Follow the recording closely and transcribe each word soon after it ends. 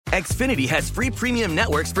Xfinity has free premium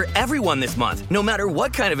networks for everyone this month, no matter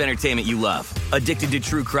what kind of entertainment you love. Addicted to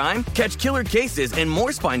true crime? Catch killer cases and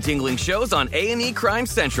more spine-tingling shows on A&E Crime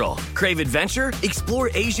Central. Crave adventure? Explore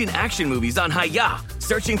Asian action movies on Hi-YAH.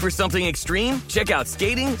 Searching for something extreme? Check out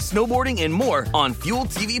skating, snowboarding, and more on Fuel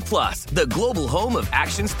TV Plus, the global home of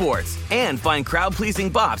action sports. And find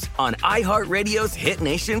crowd-pleasing bops on iHeartRadio's Hit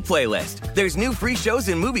Nation playlist. There's new free shows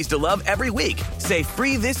and movies to love every week. Say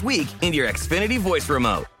free this week in your Xfinity voice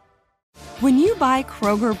remote. When you buy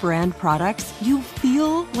Kroger brand products, you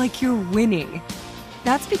feel like you're winning.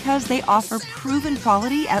 That's because they offer proven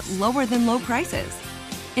quality at lower than low prices.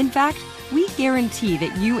 In fact, we guarantee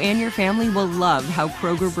that you and your family will love how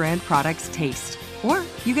Kroger brand products taste, or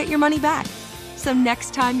you get your money back. So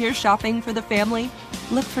next time you're shopping for the family,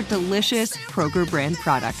 look for delicious Kroger brand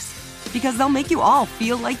products, because they'll make you all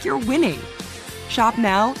feel like you're winning. Shop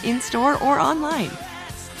now, in-store, or online.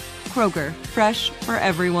 Kroger, fresh for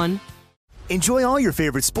everyone. Enjoy all your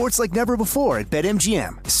favorite sports like never before at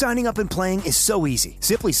BetMGM. Signing up and playing is so easy.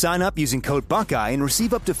 Simply sign up using code Buckeye and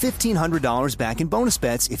receive up to $1,500 back in bonus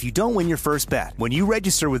bets if you don't win your first bet. When you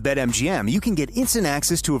register with BetMGM, you can get instant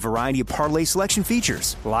access to a variety of parlay selection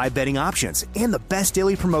features, live betting options, and the best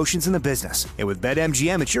daily promotions in the business. And with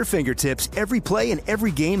BetMGM at your fingertips, every play and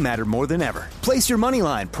every game matter more than ever. Place your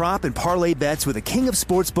moneyline, prop, and parlay bets with the king of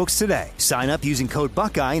sportsbooks today. Sign up using code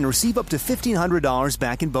Buckeye and receive up to $1,500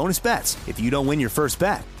 back in bonus bets if you don't win your first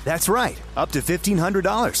bet. That's right, up to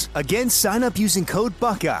 $1,500. Again, sign up using code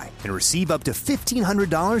Buckeye and receive up to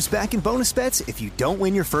 $1,500 back in bonus bets if you don't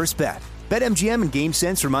win your first bet. BetMGM and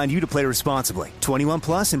GameSense remind you to play responsibly. 21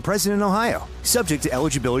 plus and present in Ohio. Subject to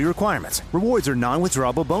eligibility requirements. Rewards are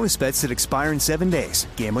non-withdrawable bonus bets that expire in 7 days.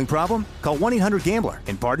 Gambling problem? Call 1-800-GAMBLER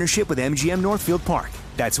in partnership with MGM Northfield Park.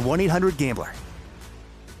 That's 1-800-GAMBLER.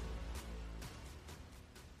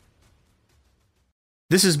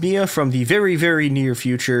 This is Mia from the very, very near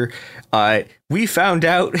future. We found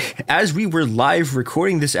out as we were live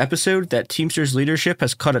recording this episode that Teamsters leadership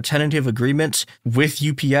has cut a tentative agreement with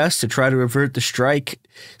UPS to try to avert the strike.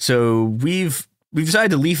 So we've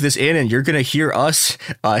decided to leave this in, and you're going to hear us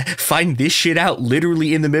find this shit out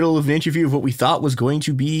literally in the middle of an interview of what we thought was going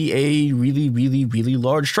to be a really, really, really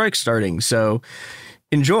large strike starting. So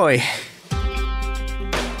enjoy.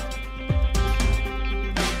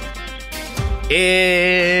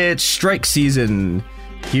 It's strike season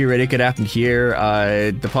here at It Could Happen Here,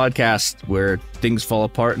 the podcast where things fall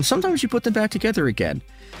apart and sometimes you put them back together again.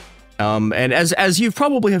 And as you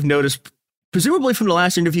probably have noticed, presumably from the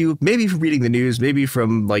last interview, maybe from reading the news, maybe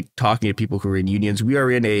from like talking to people who are in unions, we are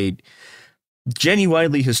in a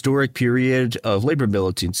genuinely historic period of labor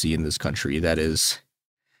militancy in this country that is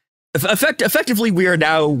effectively, we are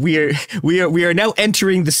now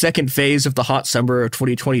entering the second phase of the hot summer of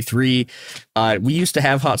 2023. We used to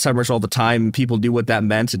have hot summers all the time. People knew what that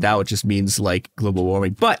meant, and now it just means like global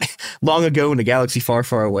warming. But long ago in a galaxy far,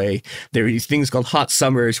 far away, there were these things called hot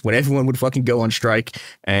summers when everyone would fucking go on strike,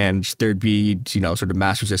 and there'd be, sort of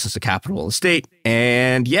mass resistance to capital and state.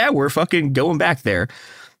 And yeah, we're fucking going back there.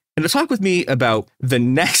 And to talk with me about the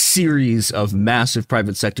next series of massive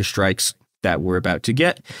private sector strikes that we're about to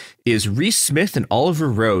get is Reese Smith and Oliver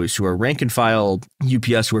Rose, who are rank and file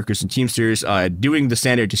UPS workers and Teamsters, doing the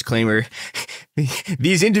standard disclaimer.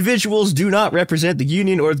 These individuals do not represent the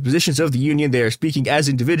union or the positions of the union. They are speaking as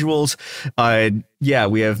individuals. Yeah,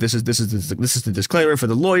 we have this is the disclaimer for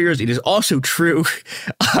the lawyers. It is also true.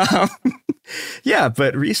 Yeah,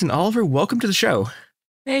 but Reese and Oliver, welcome to the show.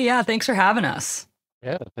 Hey, yeah, thanks for having us.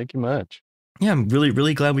 Yeah, thank you much. Yeah, I'm really,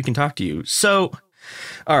 really glad we can talk to you. So,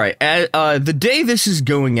 all right, the day this is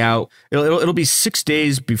going out, it'll be 6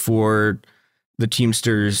 days before the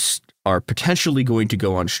Teamsters are potentially going to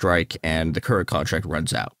go on strike and the current contract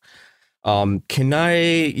runs out. Can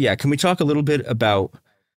we talk a little bit about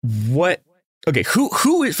who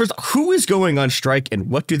is going on strike and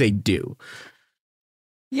what do they do?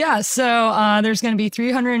 Yeah, so there's going to be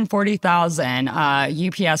 340,000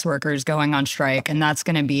 UPS workers going on strike, and that's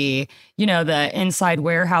going to be, the inside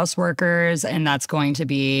warehouse workers, and that's going to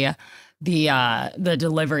be the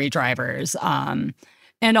delivery drivers, and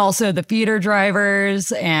also the feeder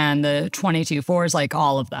drivers and the 22-4s, like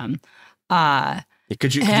all of them.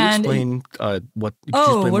 Could you explain what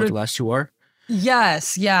the last two are?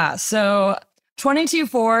 Yes, yeah. So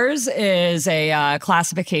 22-4s is a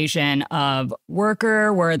classification of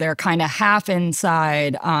worker where they're kind of half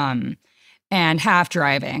inside and half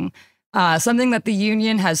driving. Something that the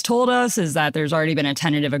union has told us is that there's already been a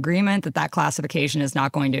tentative agreement that classification is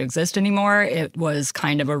not going to exist anymore. It was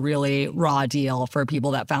kind of a really raw deal for people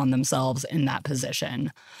that found themselves in that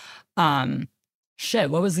position. What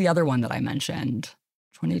was the other one that I mentioned?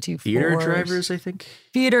 22 Feeder fours. drivers, I think.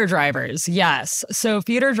 Feeder drivers, yes. So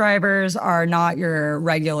feeder drivers are not your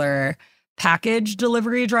regular package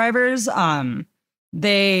delivery drivers.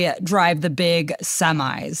 They drive the big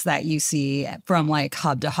semis that you see from like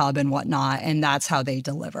hub to hub and whatnot, and that's how they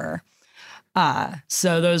deliver.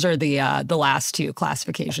 So those are the last two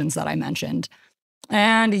classifications that I mentioned.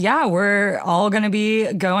 And yeah, we're all going to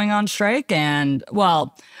be going on strike, and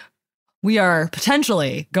well, we are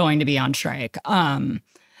potentially going to be on strike.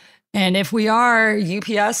 And if we are,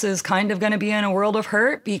 UPS is kind of going to be in a world of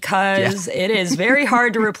hurt because it is very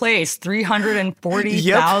hard to replace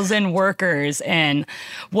 340,000 workers in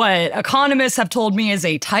what economists have told me is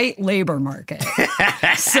a tight labor market.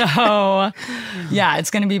 So, yeah, it's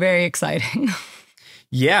going to be very exciting.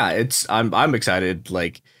 Yeah, I'm excited.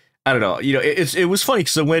 Like, I don't know. You know, it was funny.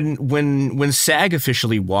 So when SAG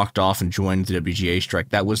officially walked off and joined the WGA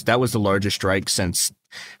strike, that was the largest strike since,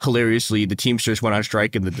 hilariously, the Teamsters went on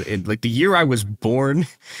strike in like the year I was born,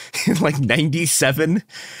 in like 97.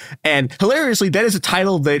 And hilariously, that is a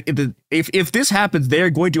title that if this happens,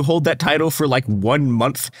 they're going to hold that title for like 1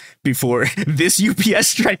 month before this UPS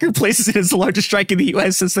strike replaces it as the largest strike in the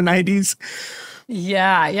U.S. since the 90s.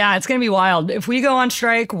 Yeah, it's going to be wild. If we go on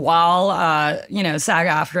strike while,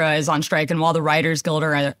 SAG-AFTRA is on strike and while the Writers Guild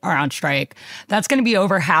are on strike, that's going to be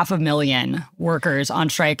over 500,000 workers on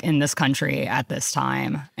strike in this country at this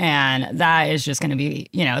time. And that is just going to be,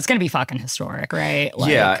 it's going to be fucking historic, right?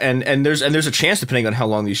 Like, yeah, and there's a chance, depending on how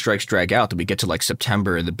long these strikes drag out, that we get to like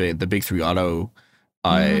September and the big three auto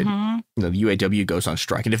the UAW goes on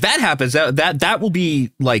strike. And if that happens, that will be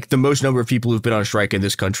like the most number of people who've been on strike in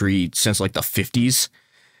this country since like the 50s,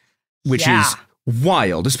 which is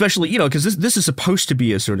wild, especially, because this is supposed to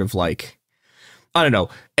be a sort of like, I don't know.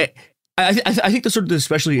 I think the sort of the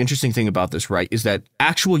especially interesting thing about this, right, is that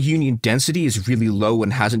actual union density is really low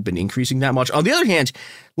and hasn't been increasing that much. On the other hand,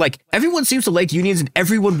 like, everyone seems to like unions and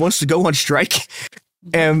everyone wants to go on strike.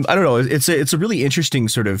 And I don't know, it's a really interesting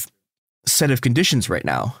sort of set of conditions right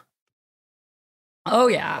now. Oh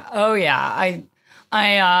yeah.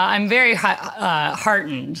 I'm very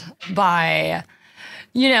heartened by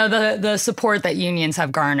the support that unions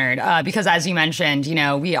have garnered, because as you mentioned,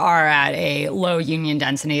 we are at a low union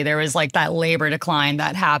density. There was like that labor decline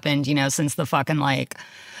that happened, since the fucking like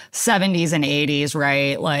 70s and 80s,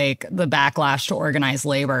 right? Like the backlash to organized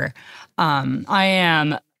labor. I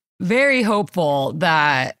am very hopeful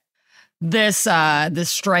that this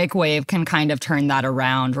strike wave can kind of turn that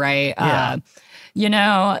around, right? Yeah.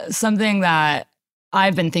 Something that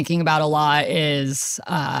I've been thinking about a lot is,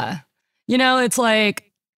 it's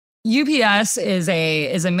like UPS is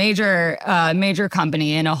a major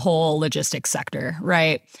company in a whole logistics sector,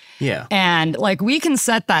 right? Yeah. And like we can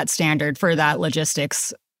set that standard for that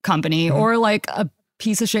logistics company, or like a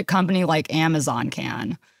piece of shit company like Amazon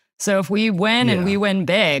can. So if we win and we win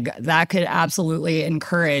big, that could absolutely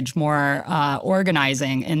encourage more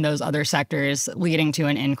organizing in those other sectors, leading to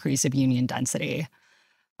an increase of union density.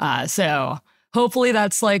 So hopefully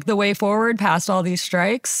that's like the way forward past all these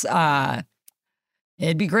strikes.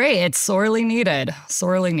 It'd be great. It's sorely needed.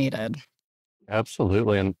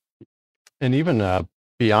 Absolutely. And even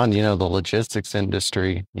beyond, the logistics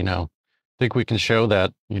industry, I think we can show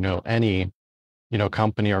that, any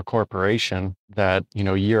company or corporation that,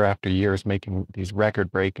 year after year is making these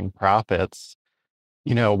record-breaking profits,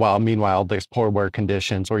 while meanwhile there's poor work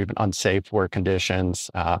conditions or even unsafe work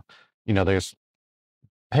conditions, there's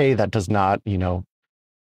pay that does not,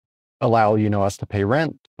 allow, us to pay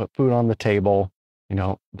rent, put food on the table,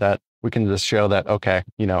 that we can just show that, okay,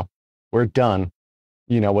 we're done,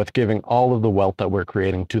 with giving all of the wealth that we're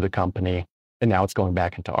creating to the company, and now it's going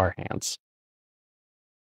back into our hands.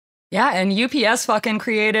 Yeah, and UPS fucking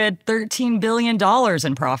created $13 billion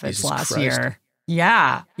in profits last year.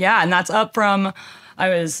 Yeah, and that's up from, I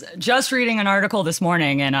was just reading an article this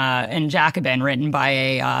morning in Jacobin written by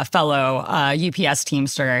a fellow UPS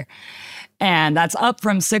Teamster, and that's up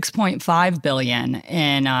from $6.5 billion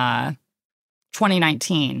in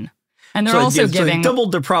 2019. And they're also giving... So they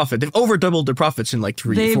doubled their profit. They've over doubled their profits in like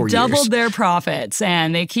 4 years. They've doubled their profits,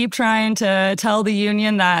 and they keep trying to tell the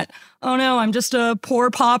union that, oh no, I'm just a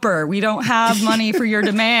poor pauper. We don't have money for your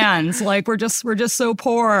demands. Like we're just so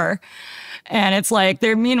poor. And it's like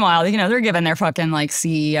meanwhile, they're giving their fucking like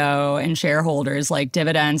CEO and shareholders like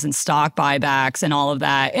dividends and stock buybacks and all of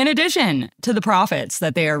that, in addition to the profits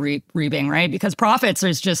that they are reaping, right? Because profits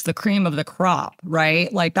is just the cream of the crop,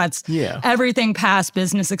 right? Like that's everything past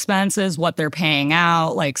business expenses, what they're paying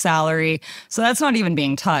out, like salary. So that's not even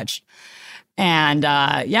being touched. And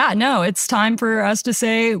it's time for us to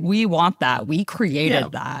say we want that. We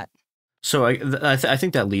created that. So I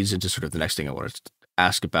think that leads into sort of the next thing I wanted to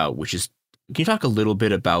ask about, which is, can you talk a little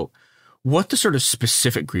bit about what the sort of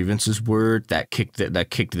specific grievances were that kicked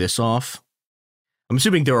this off? I'm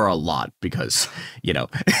assuming there are a lot because,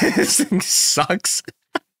 this thing sucks.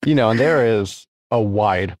 And there is a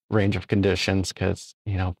wide range of conditions because,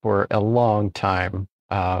 for a long time,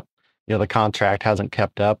 the contract hasn't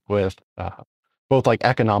kept up with both like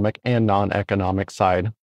economic and non-economic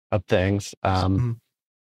side of things. And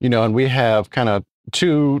we have kind of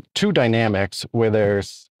two dynamics where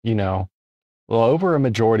there's, over a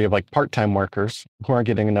majority of like part-time workers who aren't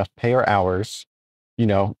getting enough pay or hours,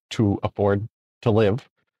 to afford to live.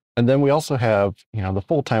 And then we also have, the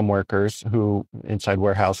full-time workers who inside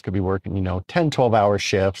warehouse could be working, 10, 12-hour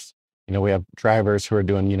shifts. We have drivers who are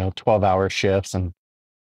doing, 12-hour shifts and,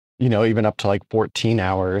 even up to like 14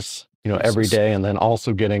 hours, every day. And then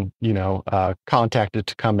also getting, contacted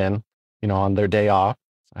to come in, on their day off,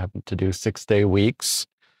 having to do 6-day weeks.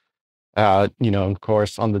 Of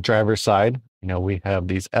course, on the driver's side, we have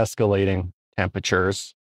these escalating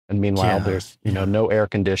temperatures. And meanwhile, there's, no air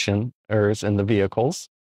conditioners in the vehicles.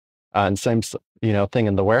 And same, thing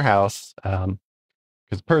in the warehouse.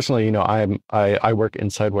 Because personally, I work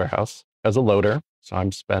inside warehouse as a loader. So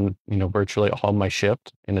I'm spend, virtually all my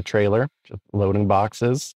shift in a trailer, just loading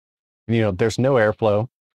boxes. There's no airflow.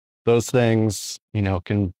 Those things,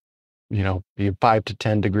 can, be 5 to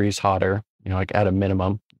 10 degrees hotter, like at a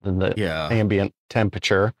minimum than the ambient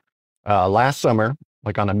temperature. Last summer,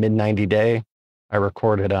 like on a mid-90 day, I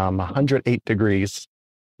recorded 108 degrees,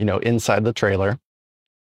 inside the trailer.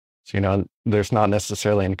 So, there's not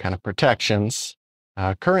necessarily any kind of protections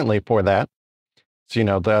currently for that.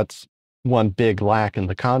 So, that's one big lack in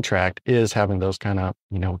the contract is having those kind of,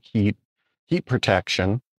 heat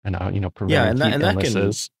protection and, preventing heat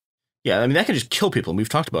illnesses. That can just kill people. And we've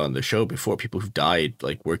talked about on the show before, people who've died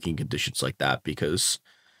like working conditions like that because,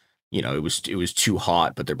 it was too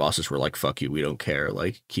hot, but their bosses were like, fuck you, we don't care.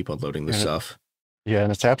 Like, keep unloading this stuff. Yeah,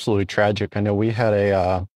 and it's absolutely tragic. I know we had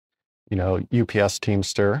a, UPS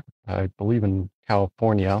Teamster, I believe in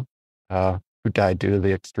California, who died due to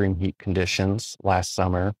the extreme heat conditions last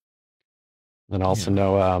summer. And also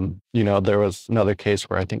there was another case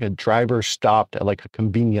where I think a driver stopped at like a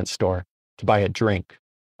convenience store to buy a drink,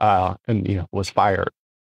 and, was fired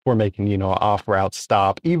for making, an off-route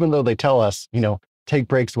stop, even though they tell us, take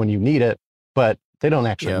breaks when you need it, but they don't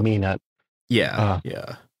actually mean it.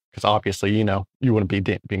 Because obviously, you wouldn't be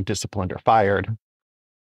being disciplined or fired.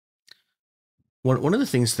 One of the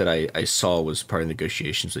things that I saw was part of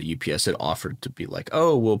negotiations that UPS had offered to be like,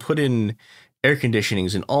 oh, we'll put in air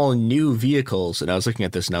conditionings in all new vehicles. And I was looking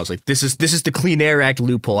at this and I was like, this is the Clean Air Act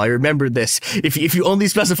loophole. I remember this. If you only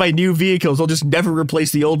specify new vehicles, they'll just never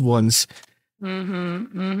replace the old ones.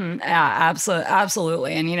 Yeah,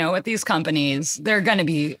 absolutely. And, with these companies, they're going to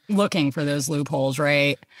be looking for those loopholes,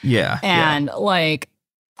 right? Yeah. And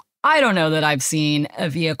I don't know that I've seen a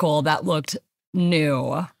vehicle that looked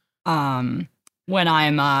new. When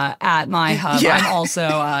I'm at my hub, I'm also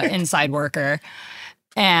inside worker.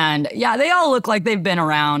 And they all look like they've been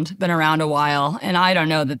around a while. And I don't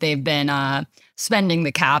know that they've been spending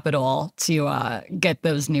the capital to get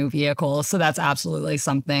those new vehicles. So that's absolutely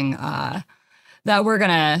something that we're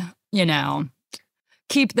going to,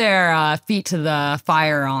 keep their feet to the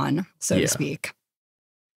fire on, so to speak.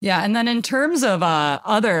 Yeah. And then in terms of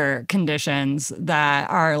other conditions that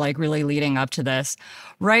are like really leading up to this,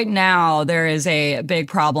 right now there is a big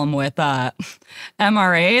problem with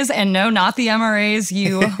MRAs. And no, not the MRAs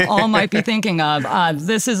you all might be thinking of.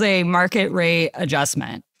 This is a market rate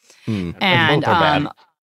adjustment. And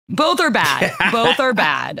both are bad. Both are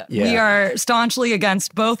bad. We are staunchly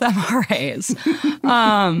against both MRAs.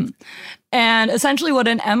 And essentially what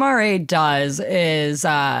an MRA does is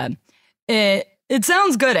it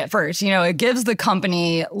sounds good at first. It gives the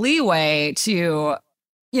company leeway to,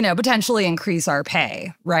 potentially increase our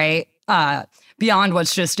pay, right? Beyond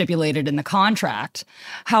what's just stipulated in the contract.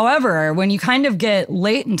 However, when you kind of get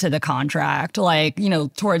late into the contract, like,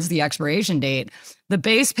 towards the expiration date, the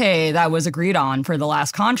base pay that was agreed on for the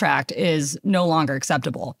last contract is no longer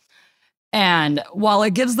acceptable. And while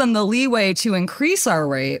it gives them the leeway to increase our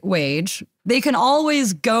wage, they can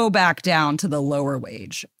always go back down to the lower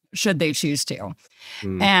wage, should they choose to.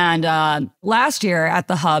 And last year at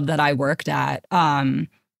the hub that I worked at,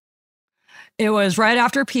 it was right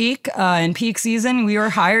after peak. In peak season, we were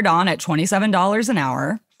hired on at $27 an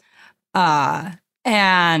hour.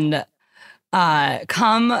 And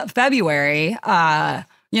come February,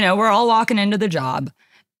 we're all walking into the job.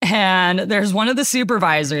 And there's one of the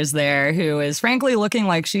supervisors there who is frankly looking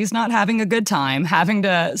like she's not having a good time, having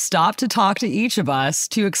to stop to talk to each of us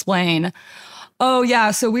to explain, Oh yeah,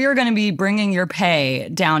 so we are going to be bringing your pay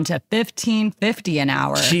down to $15.50 an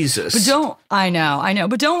hour. Jesus. But I know,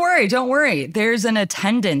 but don't worry. There's an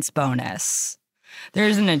attendance bonus.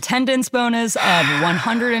 There's an attendance bonus of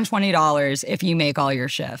 $120 if you make all your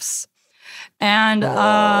shifts. And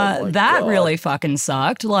that really fucking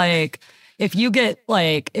sucked. Like if you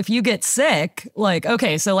get sick, like,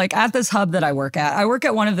 okay, so like at this hub that I work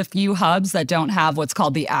at one of the few hubs that don't have what's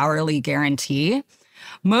called the hourly guarantee.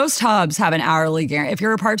 Most hubs have an hourly guarantee. If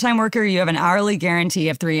you're a part-time worker, you have an hourly guarantee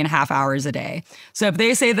of 3.5 hours a day. So if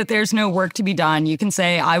they say that there's no work to be done, you can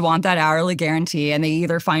say, I want that hourly guarantee, and they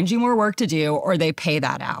either find you more work to do or they pay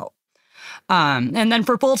that out. And then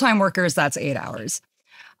for full-time workers, that's 8 hours.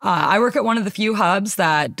 I work at one of the few hubs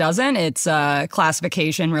that doesn't. It's a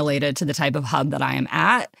classification related to the type of hub that I am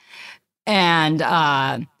at.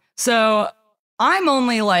 And so I'm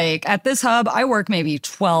only like, at this hub, I work maybe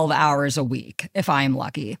 12 hours a week if I'm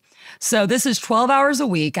lucky. So this is 12 hours a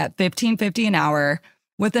week at $15.50 an hour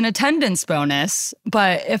with an attendance bonus.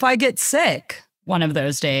 But if I get sick one of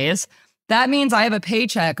those days, that means I have a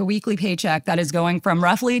weekly paycheck that is going from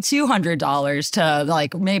roughly $200 to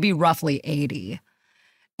like maybe roughly $80.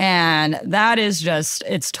 And that is just,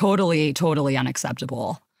 it's totally, totally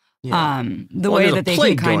unacceptable. Yeah. The way that they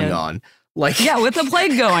can kind of on. Like, yeah, with the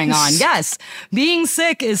plague going on. Yes. Being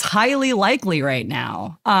sick is highly likely right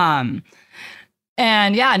now. And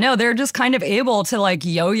yeah, no, they're just kind of able to like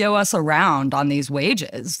yo-yo us around on these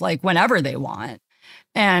wages, like whenever they want.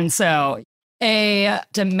 And so a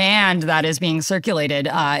demand that is being circulated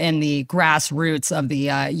in the grassroots of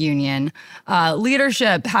the union,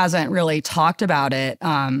 leadership hasn't really talked about it,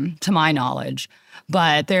 to my knowledge.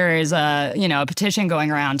 But there is a petition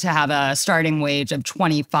going around to have a starting wage of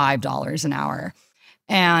 $25 an hour.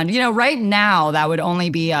 And, right now that would only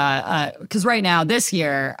be because right now this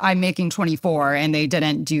year I'm making 24 and they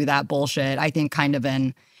didn't do that bullshit. I think kind of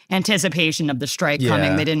in anticipation of the strike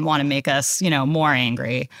coming. They didn't want to make us, more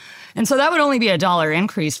angry. And so that would only be $1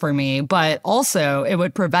 increase for me. But also it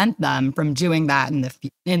would prevent them from doing that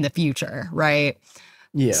in the future. Right.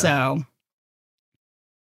 Yeah. So.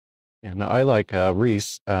 Yeah, no, I like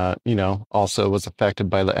Reese, also was affected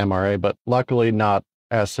by the MRA, but luckily not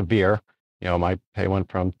as severe. My pay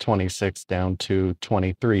went from 26 down to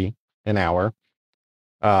 23 an hour.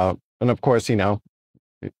 And of course, 10,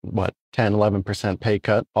 11% pay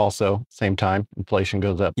cut also same time. Inflation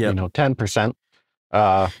goes up, 10%.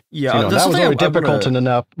 That was already difficult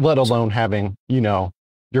enough, let alone having, your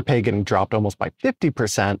pay getting dropped almost by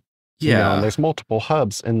 50%. Yeah. And there's multiple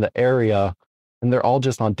hubs in the area. And they're all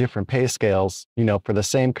just on different pay scales, for the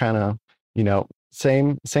same kind of,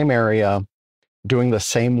 same area, doing the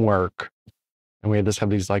same work. And we just have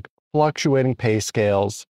these like fluctuating pay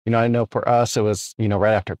scales. I know for us, it was,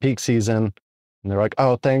 right after peak season. And they're like,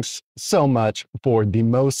 oh, thanks so much for the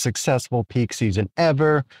most successful peak season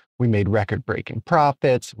ever. We made record-breaking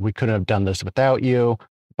profits. We couldn't have done this without you.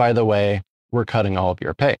 By the way, we're cutting all of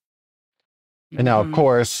your pay. And now, of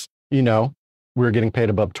course, we're getting paid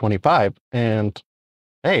above 25 and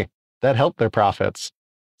hey, that helped their profits.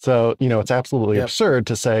 So, it's absolutely absurd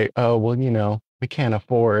to say, oh, well, we can't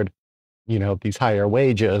afford, these higher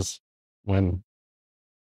wages when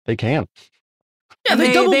they can. Yeah,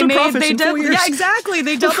 they doubled their profits in 4 years. Yeah, exactly.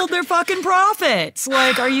 They doubled their fucking profits.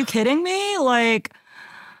 Like, are you kidding me? Like,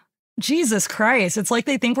 Jesus Christ. It's like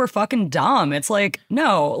they think we're fucking dumb. It's like,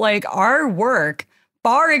 no, like our work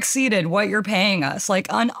far exceeded what you're paying us,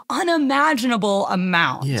 like an unimaginable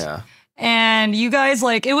amount. Yeah. And you guys,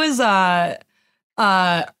 like, it was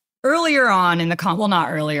earlier on in the well, not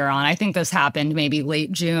earlier on. I think this happened maybe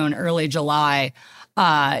late June, early July.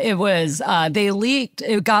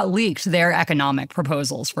 It got leaked their economic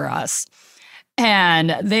proposals for us.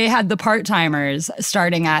 And they had the part-timers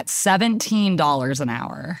starting at $17 an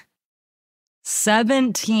hour.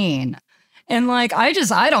 17. And like, I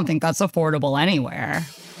don't think that's affordable anywhere.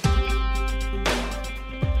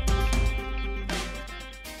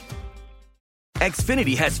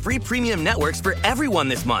 Xfinity has free premium networks for everyone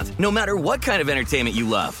this month, no matter what kind of entertainment you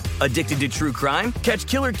love. Addicted to true crime? Catch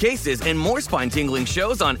killer cases and more spine-tingling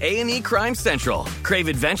shows on A&E Crime Central. Crave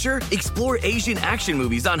adventure? Explore Asian action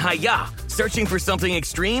movies on Hi-Ya. Searching for something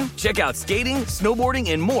extreme? Check out skating, snowboarding,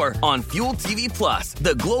 and more on Fuel TV Plus,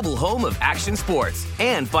 the global home of action sports.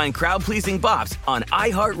 And find crowd-pleasing bops on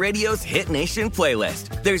iHeartRadio's Hit Nation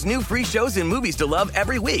playlist. There's new free shows and movies to love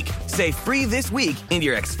every week. Say free this week in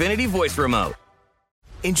your Xfinity voice remote.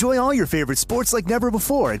 Enjoy all your favorite sports like never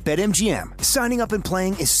before at BetMGM. Signing up and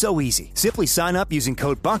playing is so easy. Simply sign up using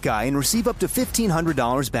code Buckeye and receive up to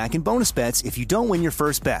 $1,500 back in bonus bets if you don't win your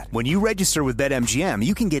first bet. When you register with BetMGM,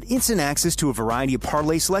 you can get instant access to a variety of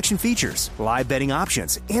parlay selection features, live betting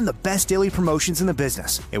options, and the best daily promotions in the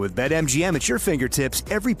business. And with BetMGM at your fingertips,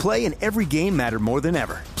 every play and every game matter more than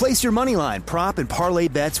ever. Place your moneyline, prop, and parlay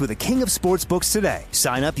bets with the king of sportsbooks today.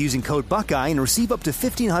 Sign up using code Buckeye and receive up to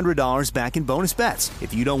 $1,500 back in bonus bets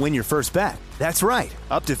if you don't win your first bet. That's right,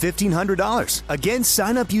 up to $1,500. Again,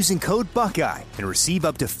 sign up using code Buckeye and receive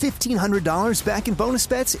up to $1,500 back in bonus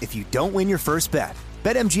bets if you don't win your first bet.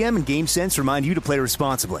 BetMGM and GameSense remind you to play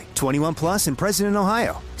responsibly. 21 plus and present in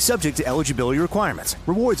Ohio. Subject to eligibility requirements.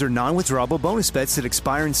 Rewards are non-withdrawable bonus bets that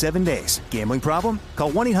expire in 7 days. Gambling problem?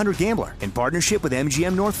 Call 1-800-GAMBLER in partnership with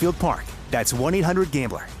MGM Northfield Park. That's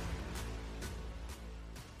 1-800-GAMBLER.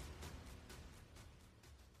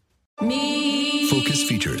 Focus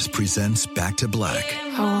Features presents Back to Black.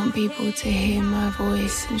 I want people to hear my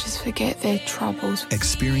voice and just forget their troubles.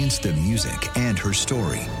 Experience the music and her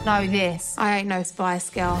story. Know this, I ain't no Spice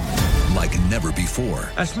Girl. Like never before.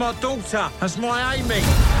 That's my daughter. That's my Amy.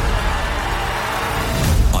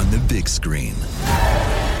 On the big screen.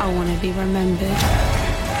 I want to be remembered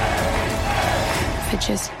for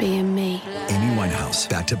just being me. Amy Winehouse,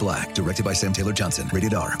 Back to Black. Directed by Sam Taylor Johnson.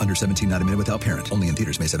 Rated R. Under 17, not a minute without parent. Only in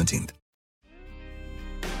theaters May 17th.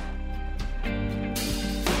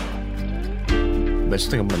 That's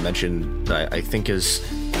the thing I'm going to mention that I think is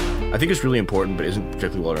really important, but isn't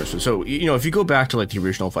particularly well understood. So, if you go back to like the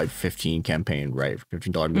original 515 campaign, right,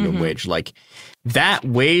 $15 minimum wage, like that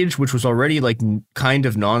wage, which was already like kind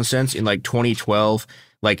of nonsense in like 2012,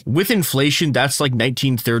 like with inflation, that's like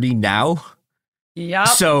 1930 now. Yeah.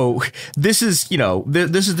 So this is,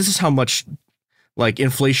 this is how much like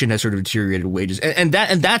inflation has sort of deteriorated wages, and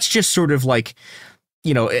that's just sort of like,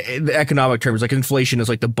 in the economic terms, like inflation is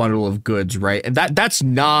like the bundle of goods, right? And that's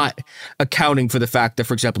not accounting for the fact that,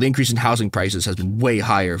 for example, the increase in housing prices has been way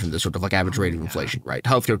higher than the sort of like average rate of inflation, right?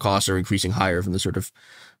 Healthcare costs are increasing higher than the sort of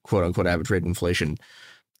quote unquote average rate of inflation.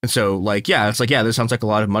 And so like, yeah, it's like, yeah, this sounds like a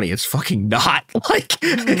lot of money. It's fucking not. Like,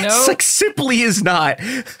 it's like simply is not.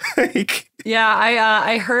 Like, yeah,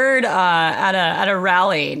 I heard at a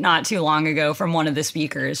rally not too long ago from one of the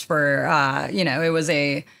speakers for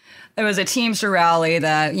it was a Teamster rally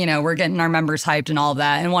that, we're getting our members hyped and all of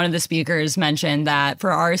that. And one of the speakers mentioned that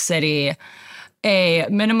for our city, a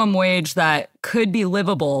minimum wage that could be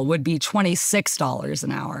livable would be $26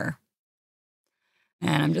 an hour.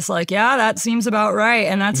 And I'm just like, yeah, that seems about right.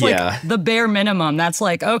 And that's like the bare minimum. That's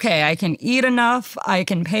like, okay, I can eat enough, I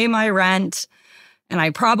can pay my rent, and I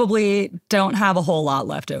probably don't have a whole lot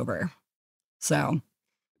left over. So.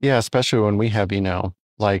 Yeah, especially when we have,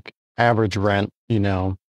 like average rent,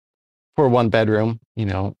 for one bedroom,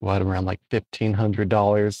 around like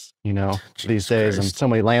 $1,500, these days. And so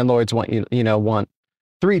many landlords want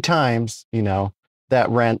 3 times, that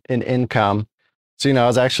rent and income. So, I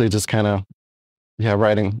was actually just kind of,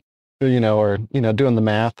 writing, doing the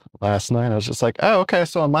math last night. I was just like, oh, okay.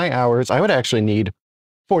 So on my hours, I would actually need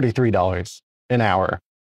 $43 an hour,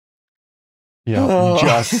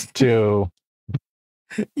 just to,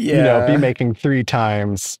 be making 3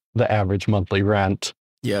 times the average monthly rent.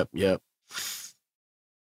 Yep. Yeah.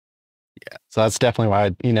 So that's definitely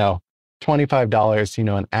why,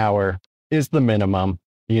 $25, an hour is the minimum,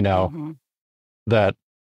 that,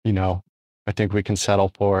 I think we can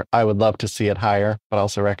settle for. I would love to see it higher, but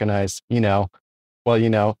also recognize,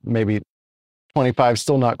 maybe 25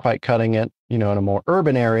 still not quite cutting it, in a more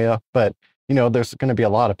urban area, but, there's going to be a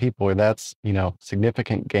lot of people where that's,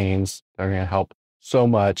 significant gains that are going to help so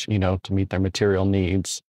much, to meet their material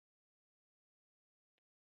needs.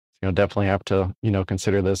 Definitely have to,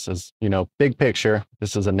 consider this as, big picture.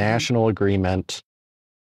 This is a national agreement.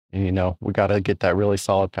 And, we got to get that really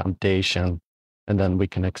solid foundation, and then we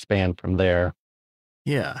can expand from there.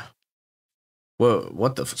 Yeah. Whoa,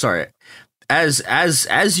 what the, sorry. As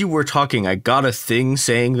you were talking, I got a thing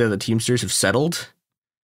saying that the Teamsters have settled.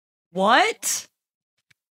 What?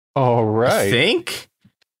 All right. I think.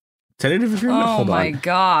 Tentative agreement? Oh my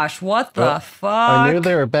gosh, what the fuck? I knew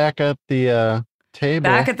they were back at the, table.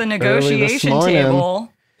 Back at the negotiation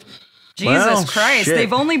table. Jesus Christ. Shit.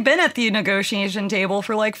 They've only been at the negotiation table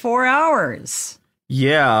for like 4 hours.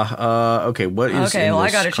 Yeah. Okay. What is okay? Well,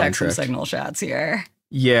 I got to contract? check some signal shots here.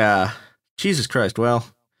 Yeah. Jesus Christ. Well,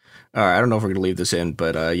 all right. I don't know if we're going to leave this in,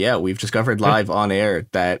 but we've discovered live on air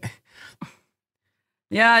that.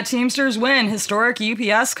 Yeah. Teamsters win historic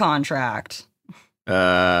UPS contract.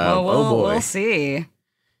 Oh boy. We'll see.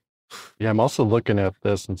 Yeah. I'm also looking at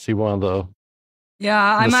this and see one of the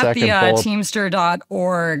Yeah, I'm at the second bullet.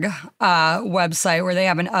 teamster.org website where they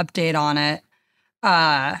have an update on it.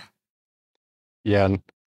 Yeah, and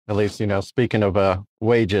at least, speaking of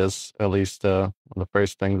wages, at least one of the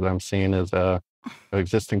first things I'm seeing is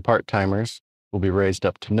existing part-timers will be raised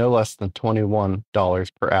up to no less than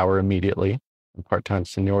 $21 per hour immediately, and part-time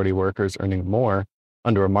seniority workers earning more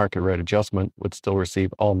under a market rate adjustment would still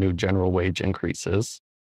receive all new general wage increases.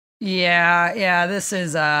 Yeah, this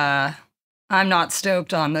is I'm not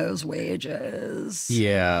stoked on those wages.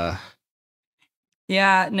 Yeah.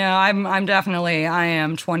 Yeah, no, I'm definitely I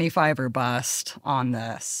am 25 or bust on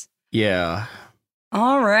this. Yeah.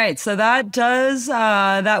 All right, so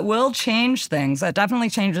that will change things. That definitely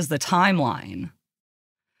changes the timeline.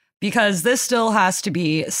 Because this still has to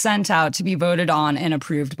be sent out to be voted on and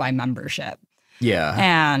approved by membership. Yeah.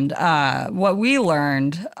 And what we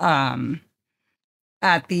learned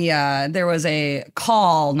there was a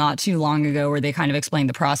call not too long ago where they kind of explained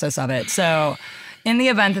the process of it. So in the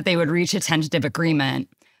event that they would reach a tentative agreement,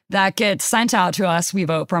 that gets sent out to us, we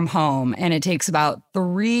vote from home, and it takes about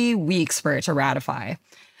 3 weeks for it to ratify.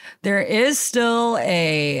 There is still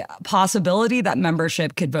a possibility that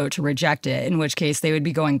membership could vote to reject it, in which case they would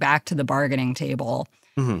be going back to the bargaining table.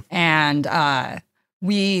 Mm-hmm. And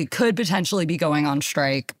we could potentially be going on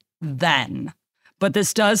strike then. But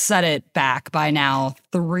this does set it back by now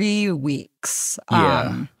 3 weeks.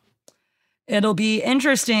 Yeah. It'll be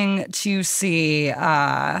interesting to see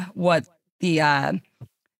what the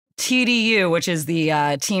TDU, which is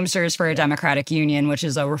the Teamsters for a Democratic Union, which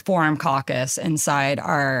is a reform caucus inside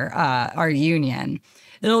our union.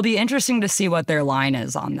 It'll be interesting to see what their line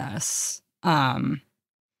is on this.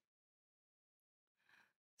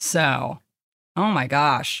 So, oh my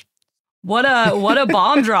gosh. What a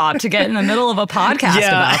bomb drop to get in the middle of a podcast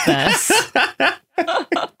about this.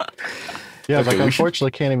 Yeah, okay,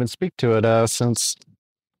 unfortunately can't even speak to it since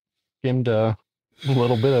skimmed a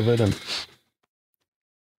little bit of it. And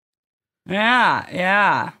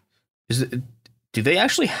Yeah. Do they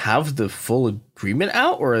actually have the full agreement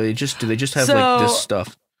out, or do they just have like this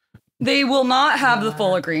stuff? They will not have the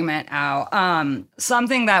full agreement out.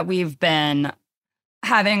 Something that we've been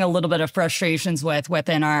having a little bit of frustrations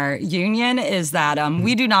within our union is that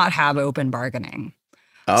we do not have open bargaining.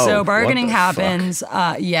 Oh, so bargaining happens.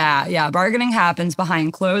 Bargaining happens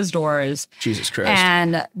behind closed doors. Jesus Christ.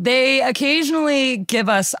 And they occasionally give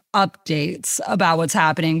us updates about what's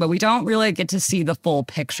happening, but we don't really get to see the full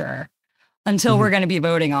picture until we're going to be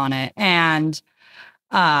voting on it. And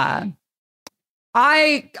I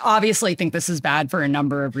obviously think this is bad for a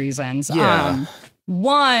number of reasons. Yeah.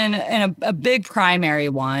 One, and a big primary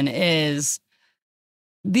one, is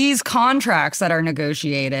these contracts that are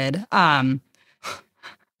negotiated.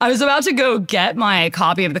 I was about to go get my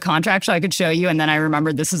copy of the contract so I could show you, and then I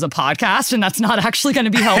remembered this is a podcast, and that's not actually going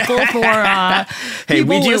to be helpful for hey,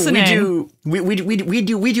 people listening.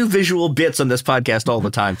 We do visual bits on this podcast all the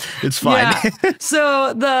time. It's fine. Yeah.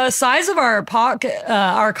 So the size of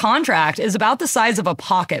our contract is about the size of a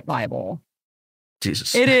pocket Bible.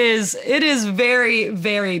 Jesus. It is very,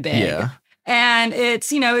 very big. Yeah. And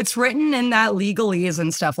it's, it's written in that legalese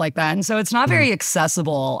and stuff like that. And so it's not very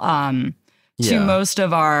accessible to most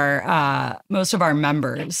of our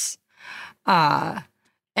members.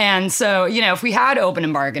 And so, if we had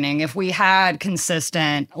open bargaining, if we had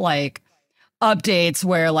consistent like updates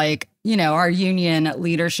where our union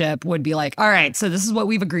leadership would be like, all right, so this is what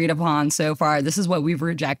we've agreed upon so far. This is what we've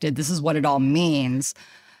rejected. This is what it all means.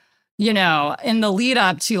 In the lead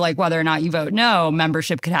up to whether or not you vote no,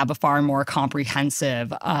 membership could have a far more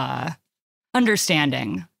comprehensive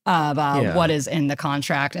understanding of what is in the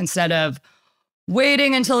contract instead of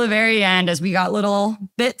waiting until the very end as we got little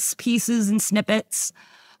bits, pieces, and snippets.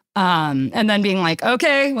 And then being like,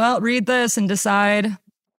 okay, well, read this and decide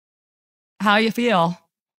how you feel.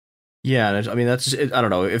 Yeah, I mean, that's it. I don't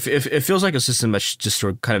know. If it feels like a system that's just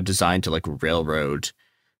sort of kind of designed to railroad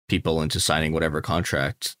people into signing whatever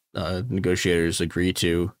contract negotiators agree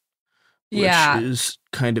to, which is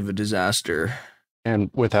kind of a disaster.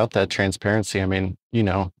 And without that transparency, I mean,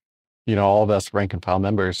 all of us rank and file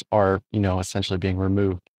members are, essentially being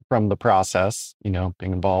removed from the process, being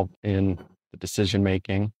involved in the decision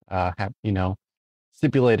making,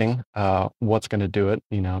 stipulating what's going to do it,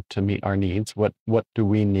 to meet our needs. What do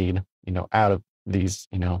we need, out of these,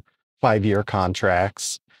 5-year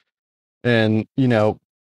contracts? And,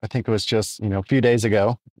 I think it was just, a few days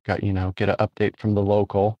ago, get an update from the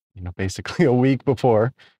local, basically a week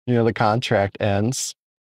before, the contract ends.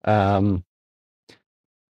 And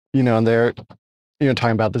they're,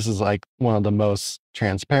 talking about this is like one of the most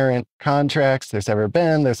transparent contracts there's ever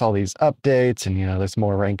been. There's all these updates and, there's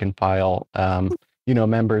more rank and file,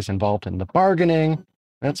 members involved in the bargaining.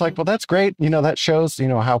 And it's like, well, that's great. That shows,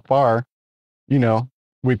 how far,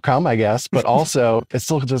 we've come, I guess. But also it's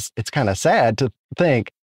still it's kind of sad to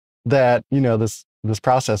think that, this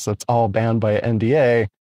process that's all bound by NDA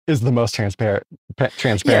is the most transparent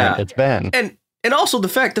it's been. And also the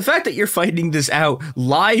fact that you're finding this out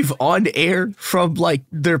live on air from like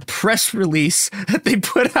their press release that they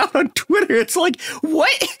put out on Twitter. It's like,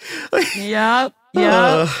 what? Yep.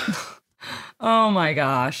 Oh my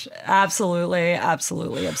gosh. Absolutely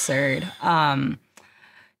absurd. So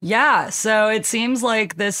it seems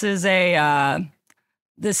like this is an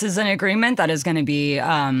agreement that is going to be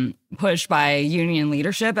pushed by union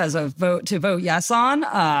leadership as a vote yes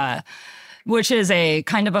on, which is a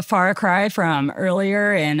kind of a far cry from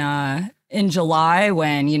earlier in July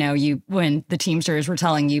when when the Teamsters were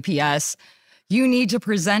telling UPS, you need to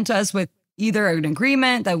present us with either an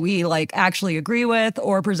agreement that we like actually agree with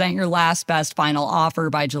or present your last best final offer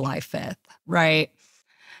by July 5th, right?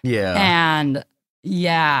 Yeah. And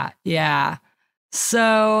yeah.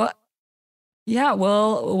 So yeah,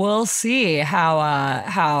 we'll see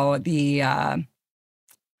how the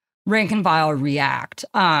rank and file react.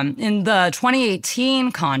 In the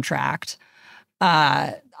 2018 contract,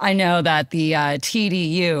 I know that the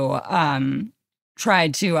TDU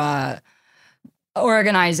tried to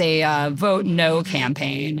organize a vote no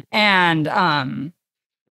campaign, and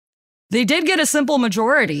they did get a simple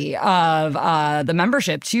majority of the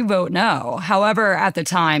membership to vote no. However, at the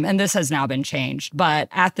time, and this has now been changed, but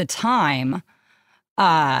at the time,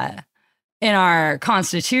 in our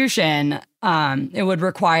Constitution, it would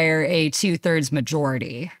require a 2/3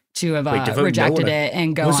 majority to have rejected it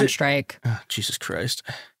and go on strike. Oh, Jesus Christ!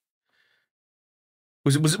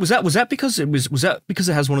 Was that because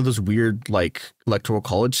it has one of those weird like electoral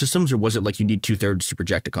college systems, or was it like you need 2/3 to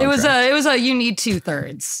reject a contract? It was a you need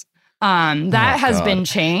 2/3. That has been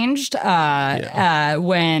changed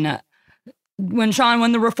when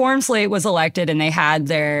the reform slate was elected and they had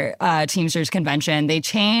their Teamsters convention, they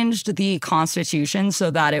changed the Constitution so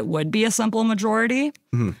that it would be a simple majority.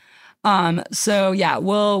 Mm-hmm. So yeah,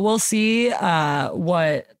 we'll see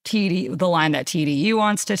what the line that TDU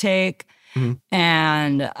wants to take. Mm-hmm.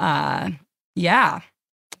 And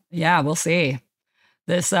we'll see.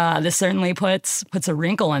 This certainly puts a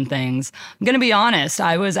wrinkle in things. I'm going to be honest.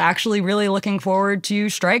 I was actually really looking forward to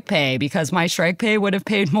strike pay because my strike pay would have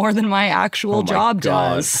paid more than my actual job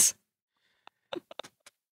does.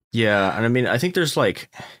 Yeah. And I mean, I think there's a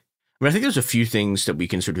few things that we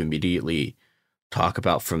can sort of immediately talk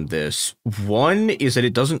about from this. One is that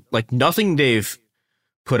it doesn't nothing they've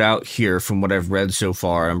put out here from what I've read so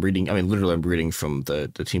far. I'm reading from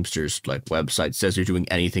the Teamsters website, says they're doing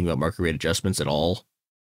anything about market rate adjustments at all.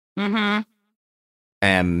 Mm-hmm.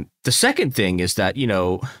 And the second thing is that, we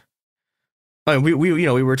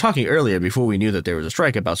were talking earlier before we knew that there was a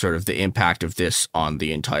strike about sort of the impact of this on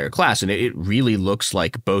the entire class. And it really looks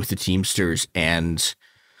like both the Teamsters and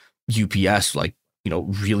UPS,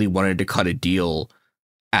 really wanted to cut a deal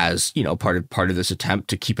as, part of this attempt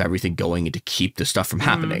to keep everything going and to keep this stuff from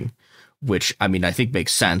happening, which, I mean, I think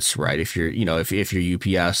makes sense, right? If you're, if you're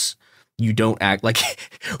UPS, you don't act like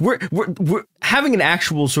we're having an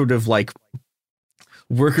actual sort of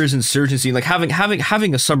workers insurgency,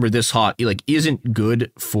 having a summer this hot, isn't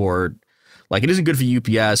good for it isn't good for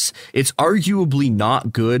UPS. It's arguably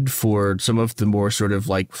not good for some of the more sort of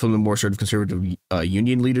conservative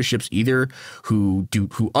union leaderships either, who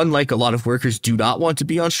unlike a lot of workers do not want to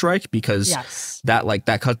be on strike because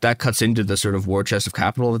that cuts into the sort of war chest of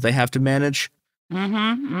capital that they have to manage.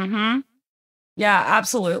 Yeah,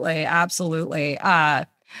 absolutely.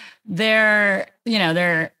 They're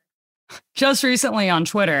just recently on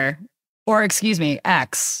Twitter, or excuse me,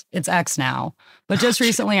 X. It's X now. But just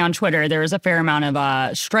recently on Twitter, there was a fair amount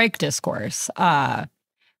of strike discourse. And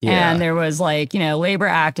there was labor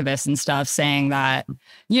activists and stuff saying that,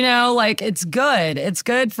 it's good. It's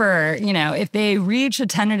good for, if they reach a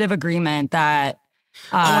tentative agreement that,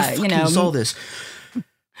 I saw this.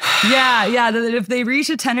 That if they reach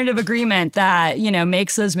a tentative agreement that,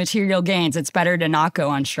 makes those material gains, it's better to not go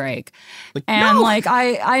on strike.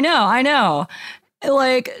 I know.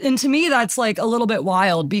 And to me, that's a little bit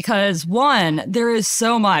wild because one, there is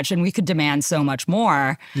so much and we could demand so much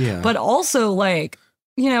more. Yeah. But also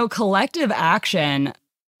collective action,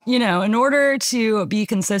 in order to be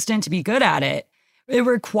consistent, to be good at it, it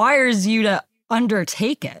requires you to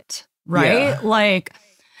undertake it. Right. Yeah.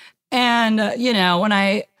 And, when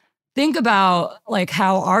I think about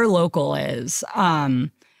how our local is,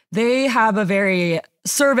 they have a very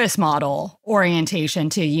service model orientation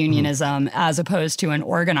to unionism as opposed to an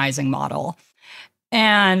organizing model.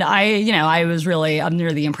 And I was really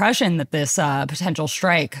under the impression that this potential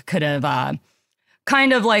strike could have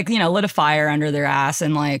kind of like, lit a fire under their ass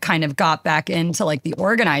and like kind of got back into like the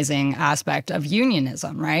organizing aspect of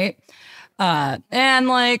unionism, right? And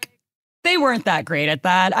like they weren't that great at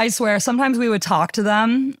that. I swear, sometimes we would talk to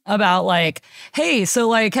them about like, hey, so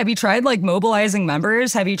like, have you tried like mobilizing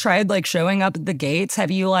members? Have you tried like showing up at the gates?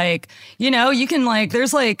 Have you like, you can like,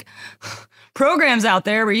 there's like programs out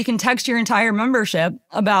there where you can text your entire membership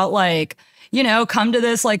about like, come to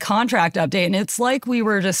this like contract update. And it's like we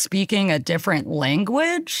were just speaking a different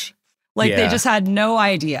language. Like they just had no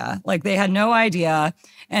idea. Like they had no idea.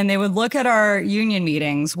 And they would look at our union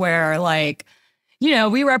meetings where like,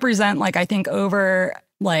 we represent like, I think over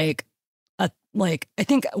like, I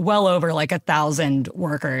think well over like 1,000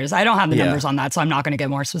 workers. I don't have the numbers on that, so I'm not going to get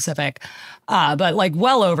more specific. But like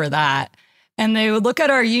well over that. And they would look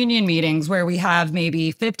at our union meetings where we have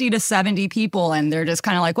maybe 50 to 70 people, and they're just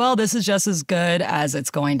kind of like, well, this is just as good as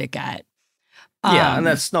it's going to get. And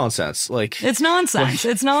that's nonsense. Like it's nonsense.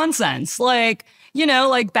 It's nonsense. Like,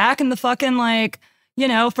 like back in the fucking like,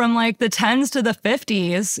 from like the 10s to the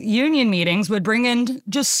 50s, union meetings would bring in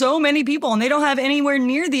just so many people, and they don't have anywhere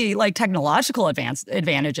near the like technological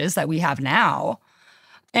advantages that we have now.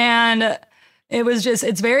 And it was just,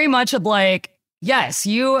 it's very much of like, yes,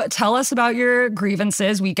 you tell us about your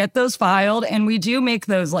grievances. We get those filed and we do make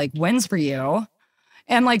those like wins for you.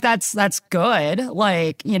 And like, that's good.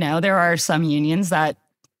 Like, there are some unions that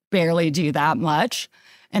barely do that much.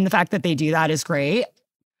 And the fact that they do that is great.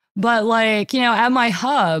 But like, at my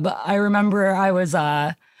hub, I remember I was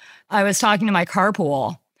talking to my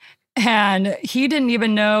carpool, and he didn't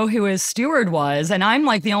even know who his steward was. And I'm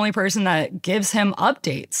like the only person that gives him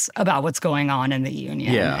updates about what's going on in the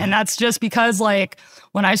union. Yeah. And that's just because like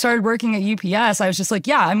when I started working at UPS, I was just like,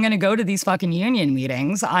 yeah, I'm going to go to these fucking union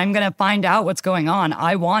meetings. I'm going to find out what's going on.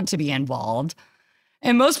 I want to be involved.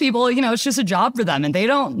 And most people, it's just a job for them, and they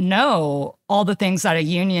don't know all the things that a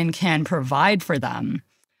union can provide for them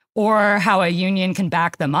or how a union can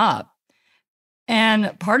back them up.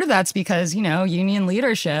 And part of that's because, union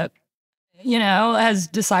leadership, has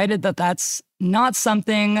decided that that's not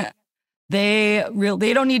something they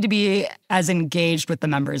don't need to be as engaged with the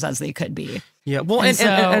members as they could be. Yeah. Well,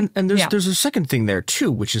 and there's a second thing there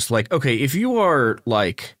too, which is like, okay, if you are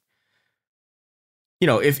like,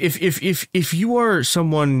 if you are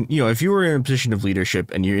someone, if you are in a position of leadership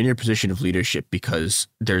and you're in your position of leadership because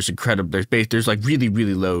there's like really,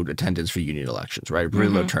 really low attendance for union elections, right?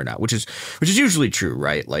 Really low turnout, which is usually true,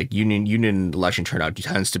 right? Like union election turnout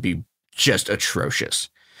tends to be just atrocious.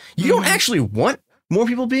 You don't actually want more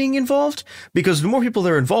people being involved, because the more people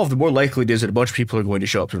that are involved, the more likely it is that a bunch of people are going to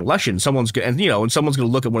show up to an election. Someone's going to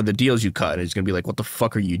look at one of the deals you cut and it's going to be like, what the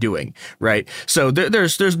fuck are you doing? Right. So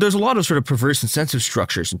there's a lot of sort of perverse incentive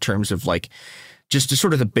structures in terms of like just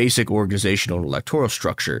sort of the basic organizational and electoral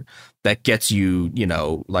structure that gets you,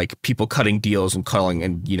 like people cutting deals and culling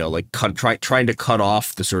and, trying to cut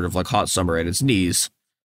off the sort of like hot summer at its knees.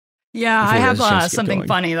 Yeah, I have something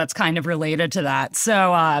funny that's kind of related to that.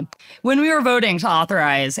 So when we were voting to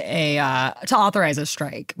authorize a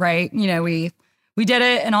strike, right? We did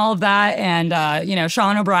it and all of that. And,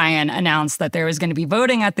 Sean O'Brien announced that there was going to be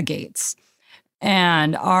voting at the gates.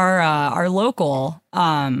 And our local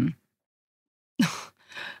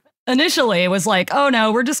initially was like, oh,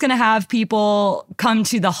 no, we're just going to have people come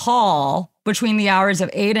to the hall between the hours of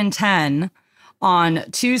 8 and 10 on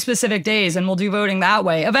 2 specific days, and we'll do voting that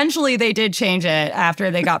way. Eventually, they did change it after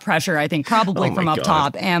they got pressure, I think, probably from up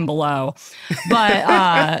top and below.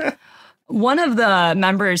 But one of the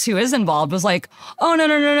members who is involved was like, oh,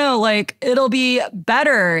 no. Like, it'll be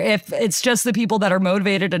better if it's just the people that are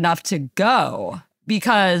motivated enough to go,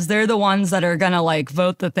 because they're the ones that are going to, like,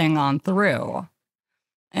 vote the thing on through.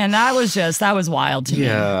 And that was wild to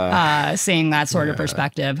me, seeing that sort of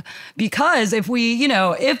perspective. Because if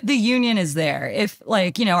if the union is there, if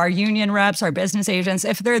like, our union reps, our business agents,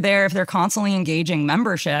 if they're there, if they're constantly engaging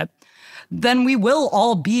membership, then we will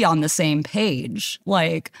all be on the same page.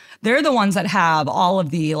 Like, they're the ones that have all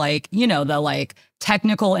of the the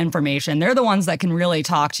technical information. They're the ones that can really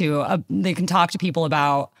talk to people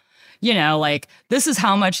about, like, this is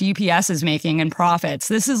how much UPS is making in profits.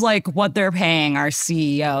 This is like what they're paying our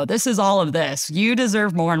CEO. This is all of this. You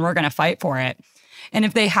deserve more and we're going to fight for it. And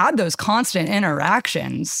if they had those constant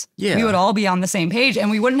interactions, we would all be on the same page, and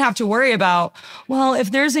we wouldn't have to worry about, well,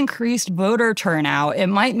 if there's increased voter turnout, it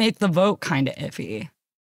might make the vote kind of iffy.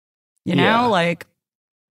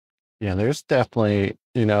 There's definitely,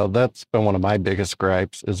 that's been one of my biggest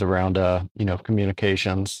gripes is around,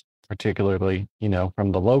 communications, particularly,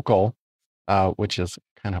 from the local, which is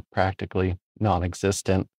kind of practically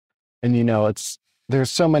non-existent. And,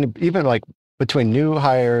 there's so many, even like between new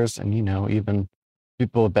hires and, even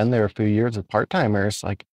people who have been there a few years as part-timers,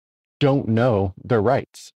 like don't know their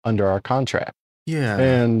rights under our contract. Yeah.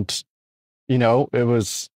 And,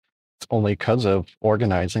 it's only because of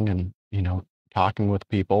organizing and, talking with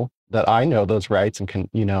people that I know those rights and can,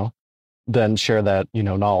 then share that,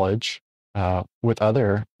 knowledge with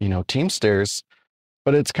other, Teamsters.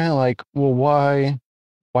 But it's kind of like, well, why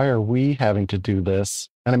are we having to do this?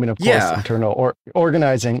 And I mean, of course, internal or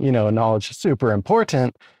organizing, knowledge is super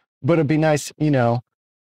important, but it'd be nice,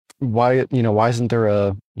 why isn't there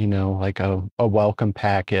a, like a welcome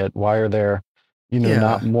packet? Why are there,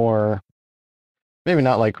 not more, maybe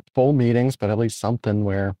not like full meetings, but at least something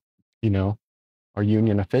where, our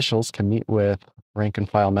union officials can meet with rank and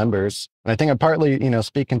file members. And I think I'm partly,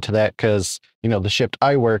 speaking to that because, the shift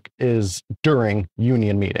I work is during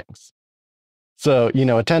union meetings. So,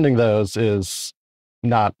 attending those is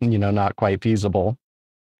not, not quite feasible,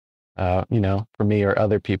 for me or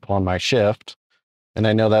other people on my shift. And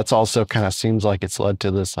I know that's also kind of seems like it's led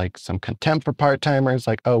to this, like some contempt for part-timers,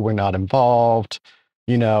 like, oh, we're not involved,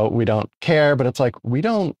 we don't care. But it's like, we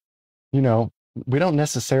don't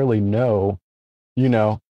necessarily know,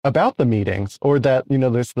 about the meetings or that,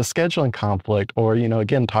 there's the scheduling conflict or,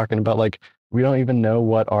 again, talking about like, we don't even know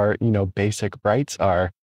what our, basic rights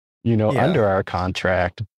are, under our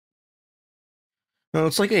contract. No,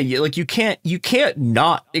 it's like you can't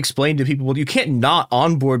not explain to people. You can't not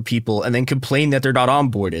onboard people and then complain that they're not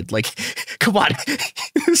onboarded. Like, come on,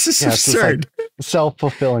 this is absurd. Like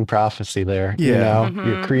self-fulfilling prophecy there.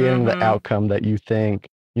 You're creating the outcome that you think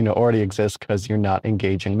already exists because you're not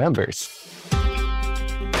engaging members.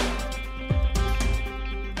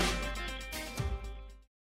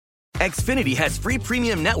 Xfinity has free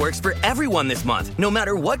premium networks for everyone this month, no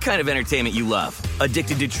matter what kind of entertainment you love.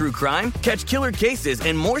 Addicted to true crime? Catch killer cases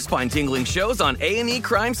and more spine-tingling shows on A&E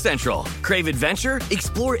Crime Central. Crave adventure?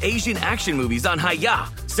 Explore Asian action movies on Hi-Ya.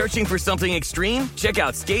 Searching for something extreme? Check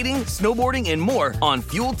out skating, snowboarding, and more on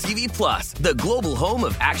Fuel TV Plus, the global home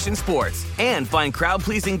of action sports. And find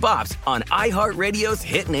crowd-pleasing bops on iHeartRadio's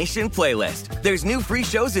Hit Nation playlist. There's new free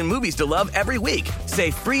shows and movies to love every week. Say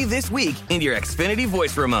free this week in your Xfinity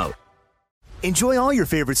voice remote. Enjoy all your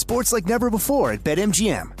favorite sports like never before at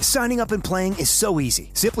BetMGM. Signing up and playing is so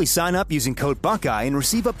easy. Simply sign up using code Buckeye and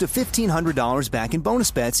receive up to $1,500 back in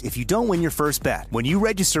bonus bets if you don't win your first bet. When you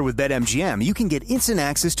register with BetMGM, you can get instant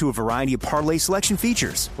access to a variety of parlay selection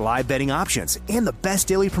features, live betting options, and the best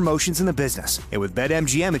daily promotions in the business. And with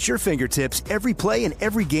BetMGM at your fingertips, every play and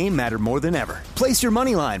every game matter more than ever. Place your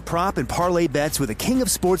moneyline, prop, and parlay bets with the king of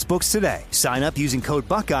sportsbooks today. Sign up using code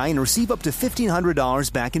Buckeye and receive up to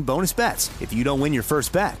 $1,500 back in bonus bets if you don't win your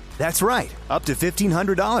first bet. That's right, up to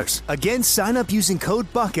 $1,500. Again, sign up using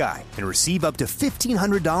code Buckeye and receive up to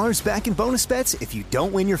 $1,500 back in bonus bets if you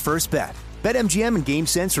don't win your first bet. BetMGM and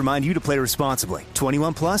GameSense remind you to play responsibly.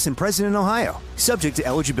 21 plus and present in Ohio. Subject to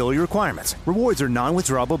eligibility requirements. Rewards are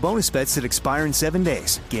non-withdrawable bonus bets that expire in 7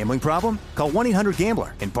 days. Gambling problem? Call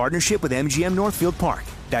 1-800-GAMBLER in partnership with MGM Northfield Park.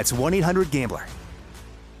 That's 1-800-GAMBLER.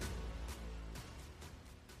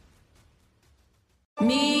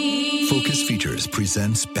 Focus Features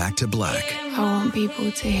presents Back to Black. I want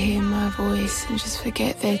people to hear my voice and just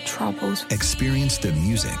forget their troubles. Experience the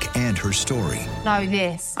music and her story. Know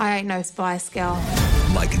this, I ain't no Spice Girl.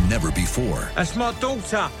 Like never before. That's my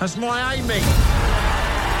daughter. That's my Amy.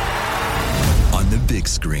 On the big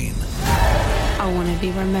screen. I want to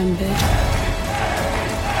be remembered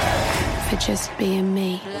for just being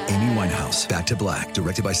me. Amy Winehouse, Back to Black,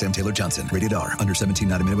 directed by Sam Taylor Johnson. Rated R, under 17,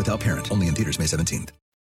 not admitted without parent. Only in theaters May 17th.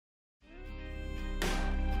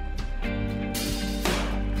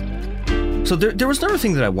 So there was another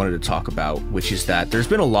thing that I wanted to talk about, which is that there's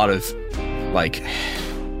been a lot of, like,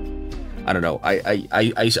 I don't know,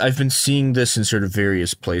 I've been seeing this in sort of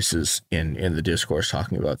various places in the discourse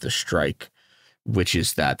talking about the strike, which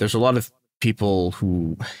is that there's a lot of people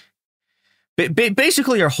who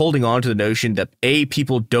basically are holding on to the notion that A,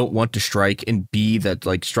 people don't want to strike, and B, that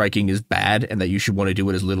like striking is bad and that you should want to do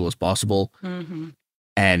it as little as possible. Mm-hmm.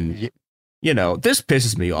 And you know, this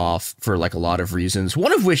pisses me off for like a lot of reasons.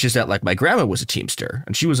 One of which is that like my grandma was a Teamster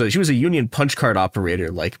and she was a union punch card operator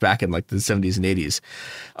like back in like the 70s and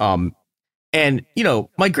 80s. And you know,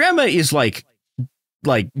 my grandma is like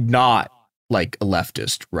not like a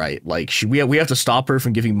leftist, right? Like we have to stop her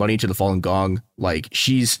from giving money to the Falun Gong. Like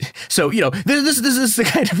she's so, you know, this is the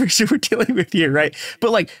kind of person we're dealing with here, right? But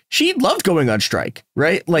like she loved going on strike,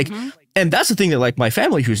 right? Like and that's the thing that like my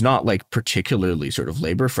family, who's not like particularly sort of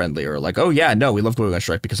labor friendly, or like, oh yeah, no, we love going on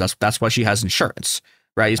strike because that's why she has insurance,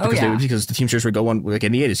 right? It's because the Teamsters would go on, like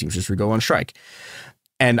in the 80s, Teamsters would go on strike.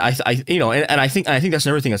 And I think that's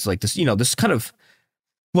another thing that's like this, this kind of,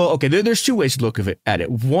 well, okay, there's two ways to look at it.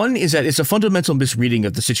 One is that it's a fundamental misreading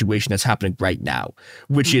of the situation that's happening right now,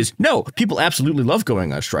 which is, no, people absolutely love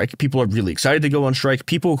going on strike. People are really excited to go on strike.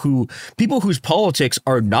 People whose politics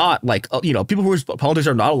are not like, people whose politics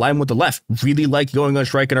are not aligned with the left really like going on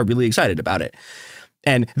strike and are really excited about it.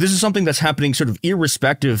 And this is something that's happening sort of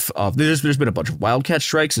irrespective of, there's been a bunch of wildcat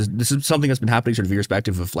strikes. This is something that's been happening sort of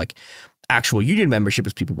irrespective of like actual union membership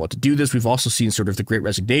as people want to do this. We've also seen sort of the great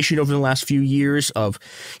resignation over the last few years of,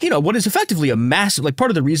 what is effectively a massive, like part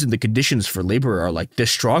of the reason the conditions for labor are like this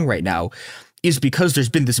strong right now is because there's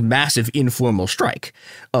been this massive informal strike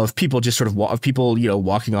of people just sort of,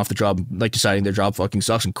 walking off the job, like deciding their job fucking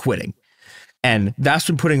sucks and quitting. And that's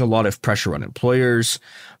been putting a lot of pressure on employers.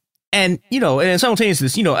 And, and simultaneously,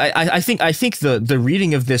 this, I think the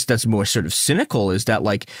reading of this that's more sort of cynical is that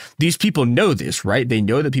like these people know this, right? They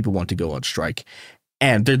know that people want to go on strike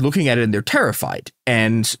and they're looking at it and they're terrified.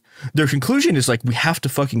 And their conclusion is like, we have to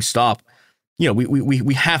fucking stop.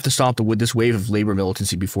 We have to stop this wave of labor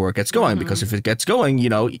militancy before it gets going, because if it gets going,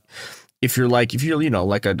 if you're like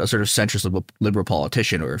a sort of centrist liberal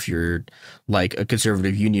politician, or if you're like a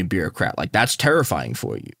conservative union bureaucrat, like that's terrifying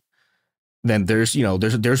for you. Then there's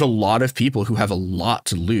a lot of people who have a lot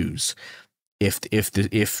to lose if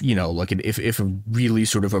a really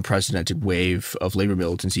sort of unprecedented wave of labor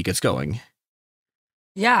militancy gets going.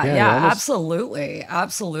 Yeah, absolutely.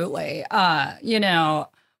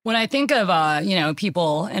 When I think of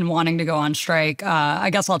people and wanting to go on strike, I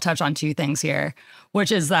guess I'll touch on two things here,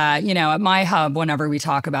 which is that, at my hub, whenever we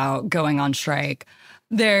talk about going on strike,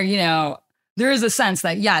 there is a sense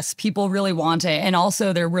that, yes, people really want it. And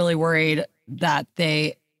also they're really worried that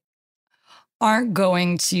they aren't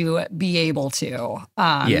going to be able to.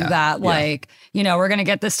 We're going to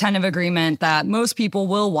get this tentative agreement that most people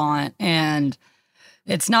will want, and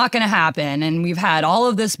it's not going to happen. And we've had all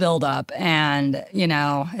of this buildup, and,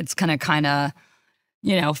 it's going to kind of,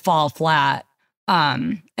 fall flat.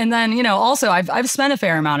 And then, also I've spent a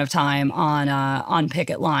fair amount of time on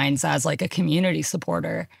picket lines as like a community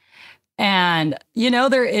supporter. And,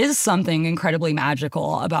 there is something incredibly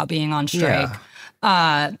magical about being on strike.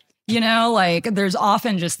 There's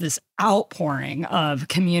often just this outpouring of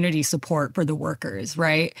community support for the workers,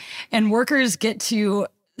 right? And workers get to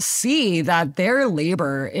see that their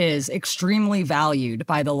labor is extremely valued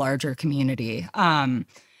by the larger community. And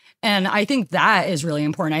I think that is really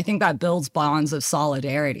important. I think that builds bonds of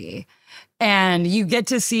solidarity. And you get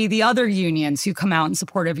to see the other unions who come out in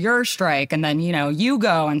support of your strike. And then, you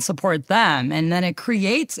go and support them. And then it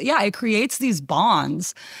creates these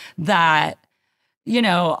bonds that,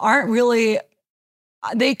 aren't really,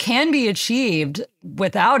 they can be achieved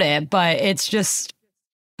without it, but it's just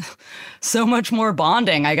so much more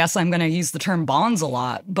bonding. I guess I'm going to use the term bonds a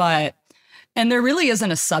lot, and there really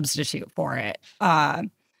isn't a substitute for it. And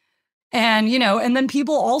then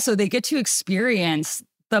people also, they get to experience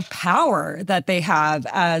the power that they have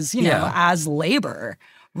as, as labor,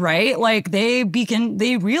 right? Like they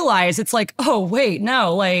realize it's like, oh, wait,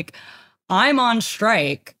 no, like I'm on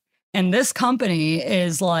strike and this company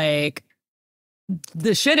is like,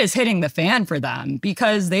 the shit is hitting the fan for them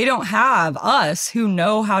because they don't have us who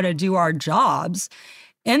know how to do our jobs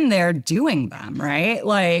in there doing them, right?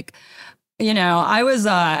 Like, I was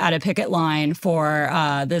at a picket line for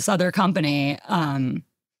this other company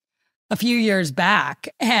a few years back,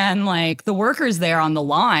 and like the workers there on the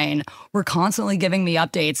line were constantly giving me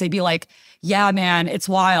updates. They'd be like, yeah, man, it's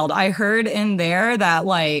wild. I heard in there that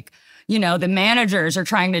like, the managers are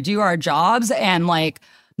trying to do our jobs and like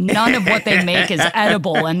none of what they make is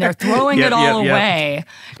edible and they're throwing it all away.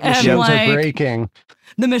 And machines like, are breaking.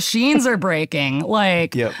 The machines are breaking.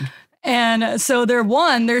 Like, and so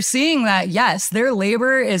they're seeing that, yes, their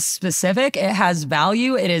labor is specific. It has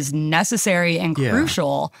value. It is necessary and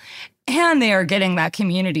crucial. And they are getting that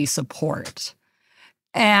community support.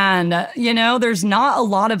 And, there's not a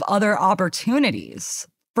lot of other opportunities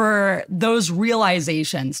for those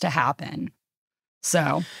realizations to happen.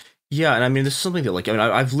 So. Yeah. And I mean, this is something that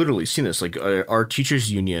I've literally seen this, like our teachers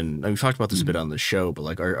union, we've talked about this a bit on the show, but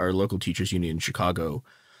like our local teachers union in Chicago,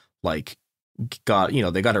 like got,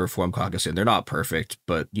 they got a reform caucus in. They're not perfect,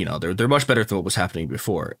 but they're much better than what was happening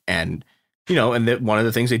before. And one of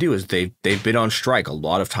the things they do is they've been on strike a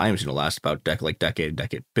lot of times in the last about bit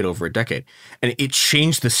over a decade, and it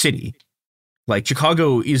changed the city. Like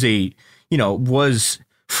Chicago is was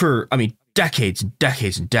for decades and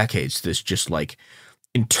decades and decades this just like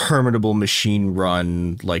interminable machine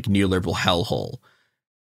run like neoliberal hellhole,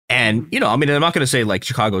 And, you know, I mean, I'm not going to say like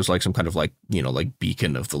Chicago's like some kind of like, you know, like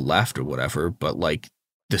beacon of the left or whatever, but like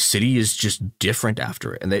the city is just different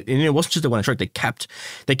after it. And it wasn't just the one on strike. They kept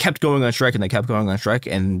going on strike and they kept going on strike.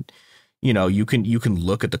 And, you know, you can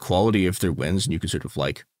look at the quality of their wins and you can sort of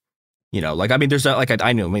like, you know, like, I mean, there's that, like,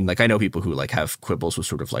 I know people who like have quibbles with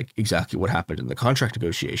sort of like exactly what happened in the contract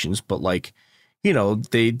negotiations, but like, you know,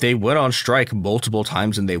 they went on strike multiple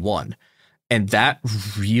times and they won. And that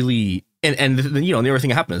really, and you know, the other thing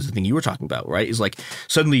that happened is the thing you were talking about, right? Is like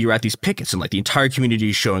suddenly you're at these pickets and like the entire community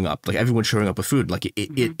is showing up, like everyone's showing up with food. Like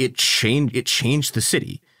it changed the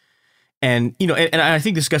city. And, you know, and I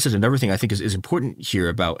think this gets at another thing I think is important here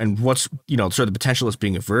about, and what's, you know, sort of the potential that's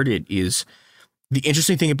being averted is the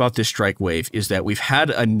interesting thing about this strike wave is that we've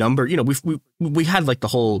had a number, you know, we had like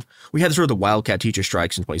we had sort of the wildcat teacher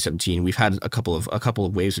strikes in 2017. We've had a couple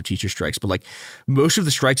of waves of teacher strikes, but like most of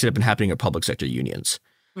the strikes that have been happening are public sector unions.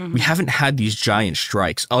 Mm-hmm. We haven't had these giant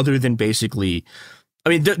strikes other than basically, I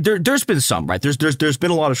mean, there's been some, right? There's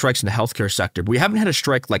been a lot of strikes in the healthcare sector, but we haven't had a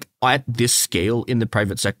strike like at this scale in the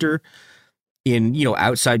private sector in, you know,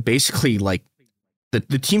 outside basically like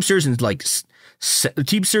the Teamsters and like the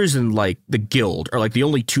Teamsters and like the Guild are like the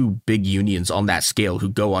only two big unions on that scale who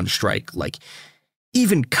go on strike like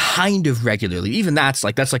even kind of regularly. Even that's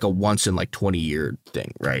like a once in like 20-year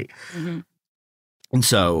thing, right? Mm-hmm. And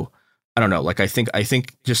so I don't know, like I think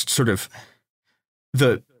just sort of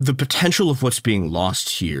the potential of what's being lost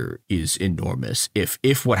here is enormous.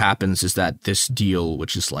 If what happens is that this deal,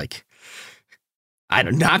 which is like, I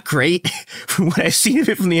don't, not great from what I've seen of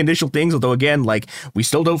it from the initial things, although again, like we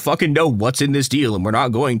still don't fucking know what's in this deal, and we're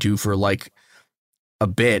not going to for like a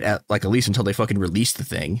bit, at least until they fucking release the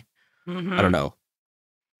thing. Mm-hmm. I don't know.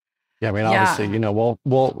 Yeah, I mean, obviously, you know,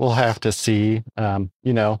 we'll have to see,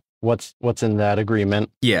 you know, what's in that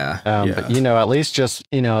agreement. Yeah. But you know, at least just,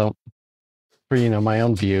 you know, for, you know, my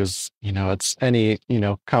own views, you know, it's any, you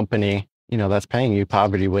know, company, you know, that's paying you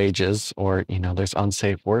poverty wages, or, you know, there's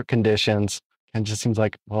unsafe work conditions. And it just seems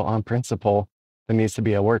like, well, on principle, there needs to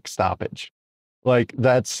be a work stoppage. Like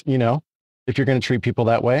that's, you know, if you're going to treat people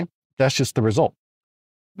that way, that's just the result.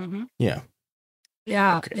 Mm-hmm. Yeah.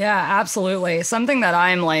 Yeah. Okay. Yeah, absolutely. Something that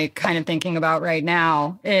I'm like kind of thinking about right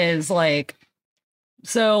now is like,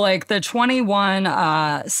 so like the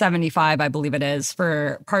 21.75, I believe it is,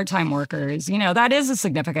 for part-time workers, you know, that is a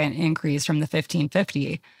significant increase from the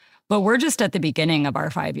 15.50, but we're just at the beginning of our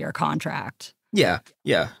 5-year contract. Yeah.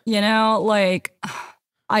 Yeah. You know, like,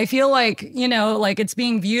 I feel like, you know, like it's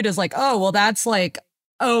being viewed as like, oh, well, that's like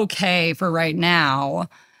okay for right now.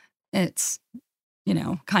 It's, you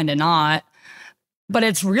know, kind of not, but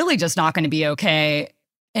it's really just not going to be okay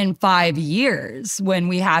in 5 years when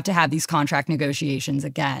we have to have these contract negotiations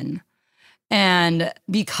again. And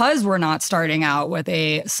because we're not starting out with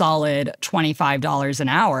a solid $25 an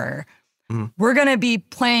hour, we're going to be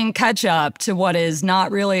playing catch up to what is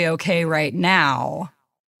not really okay right now.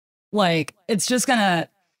 Like, it's just going to,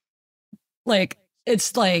 like, it's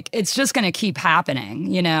just going to keep happening,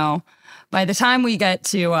 you know? By the time we get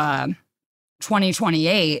to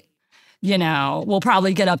 2028, you know, we'll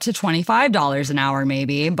probably get up to $25 an hour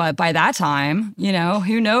maybe. But by that time, you know,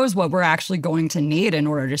 who knows what we're actually going to need in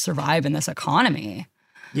order to survive in this economy.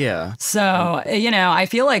 Yeah. So, you know, I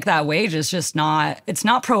feel like that wage is just it's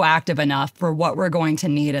not proactive enough for what we're going to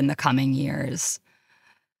need in the coming years.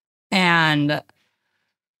 And,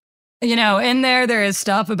 you know, in there is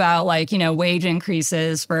stuff about like, you know, wage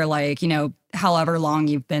increases for like, you know, however long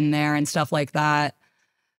you've been there and stuff like that.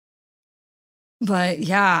 But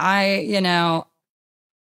yeah, you know,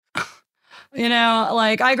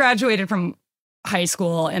 like I graduated from high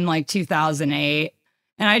school in like 2008.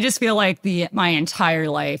 And I just feel like my entire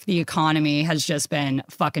life, the economy has just been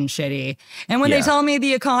fucking shitty. And when they tell me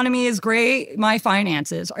the economy is great, my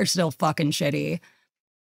finances are still fucking shitty.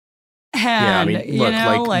 And, yeah, I mean, look, you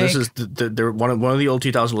know, like this is the one of the old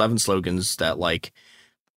 2011 slogans that like,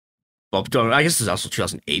 well, I guess this is also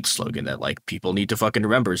 2008 slogan that like people need to fucking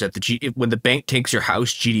remember is that when the bank takes your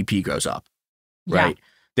house, GDP goes up, right?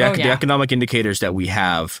 Yeah. The economic indicators that we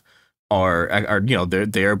have are you know,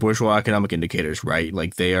 they are bourgeois economic indicators, right?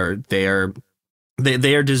 Like they are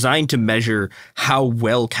designed to measure how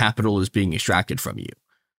well capital is being extracted from you.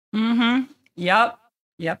 Mm-hmm. Yep.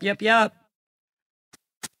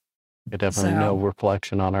 Definitely no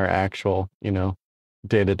reflection on our actual, you know,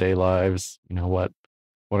 day-to-day lives, you know, what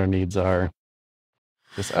our needs are.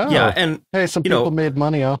 Just, and hey, some people made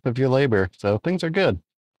money off of your labor, so things are good.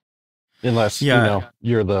 Unless, you know,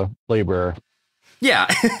 you're the laborer. Yeah.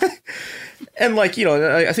 And like, you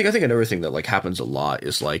know, I think another thing that like happens a lot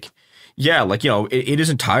is like, Yeah, like, it is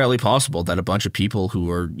entirely possible that a bunch of people who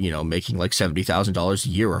are, making like $70,000 a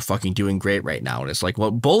year are fucking doing great right now. And it's like,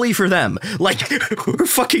 well, bully for them. Like, we're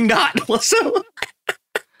fucking not. So.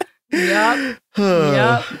 Yep.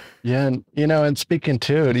 Yep. Yeah. And, and speaking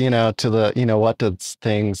to the, what does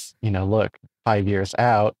things, look 5 years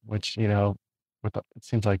out, which, it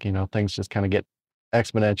seems like, things just kind of get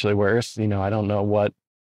exponentially worse. I don't know what,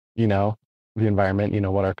 the environment,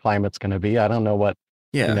 what our climate's going to be. I don't know what,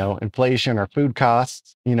 inflation or food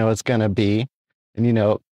costs, it's going to be.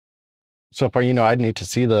 And, so far, I'd need to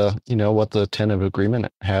see what the tentative agreement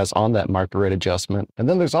has on that market rate adjustment. And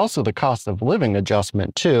then there's also the cost of living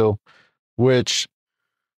adjustment too, which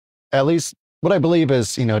at least what I believe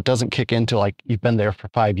is, it doesn't kick into like you've been there for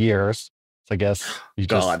 5 years. So I guess you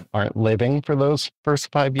just aren't living for those first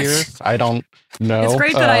 5 years. I don't know. It's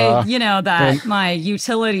great that that my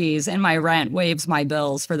utilities and my rent waives my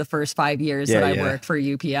bills for the first 5 years that I worked for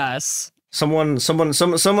UPS. Someone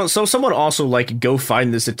also like go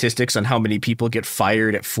find the statistics on how many people get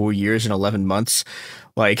fired at 4 years and 11 months.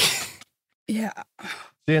 Like, yeah.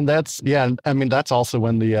 And that's, I mean, that's also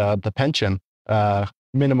when the pension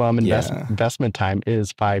minimum investment time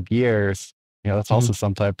is 5 years. That's also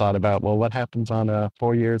something I've thought about. Well, what happens on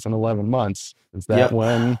 4 years and 11 months? Is that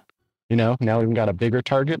when, now we've got a bigger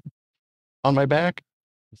target on my back?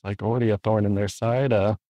 It's like already a thorn in their side.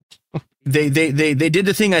 They did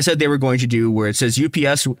the thing I said they were going to do, where it says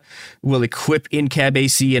UPS will equip in-cab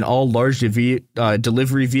AC in all large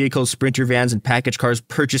delivery vehicles, Sprinter vans, and package cars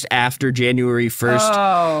purchased after January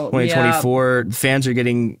 1st, 2024.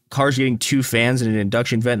 Yeah. Cars are getting 2 fans and an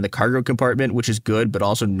induction vent in the cargo compartment, which is good, but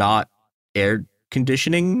also not air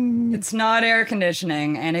conditioning. It's not air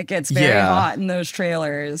conditioning, and it gets very hot in those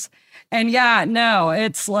trailers. And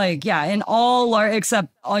it's like, in all except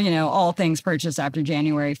all things purchased after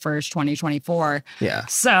January 1st, 2024. Yeah.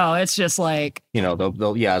 So it's just like,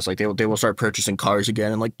 it's like they will start purchasing cars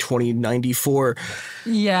again in like 2094.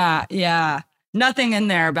 Yeah. Yeah. Nothing in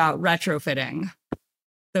there about retrofitting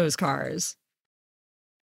those cars.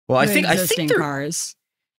 Well, I think cars.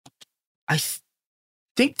 I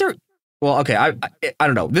think they're. Well, okay, I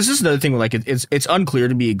don't know. This is another thing. Like, it's unclear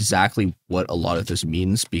to me exactly what a lot of this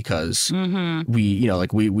means, because we can't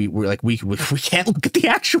look at the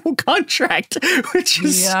actual contract, which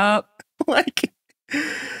is like,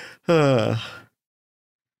 yeah.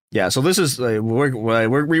 So this is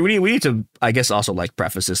we need to, I guess, also like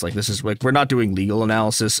preface this. Like, this is like, we're not doing legal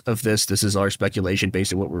analysis of this. This is our speculation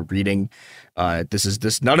based on what we're reading. None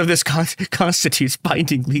of this constitutes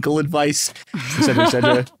binding legal advice, et cetera, et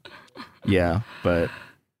cetera. Yeah, but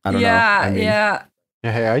I don't know. I mean,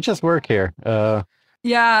 Hey, I just work here.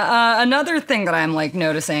 Another thing that I'm like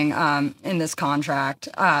noticing in this contract.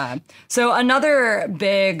 So another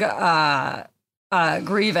big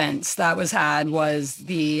grievance that was had was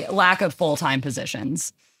the lack of full-time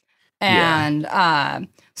positions. And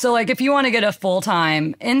so like if you want to get a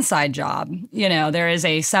full-time inside job, there is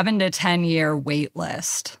a 7 to 10 year wait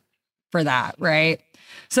list for that, right?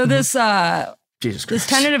 So this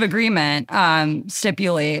tentative agreement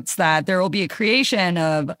stipulates that there will be a creation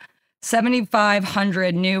of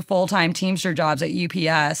 7,500 new full-time Teamster jobs at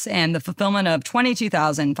UPS and the fulfillment of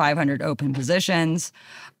 22,500 open positions.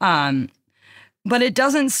 But it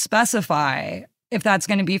doesn't specify if that's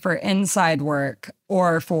going to be for inside work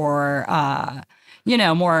or for,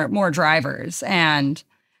 more drivers. And,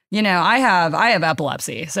 I have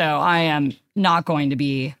epilepsy, so I am not going to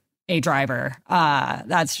be a driver.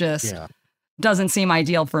 That's just... doesn't seem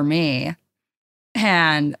ideal for me.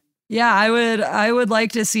 And I would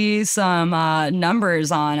like to see some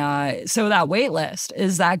numbers on so that wait list,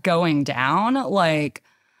 is that going down? Like,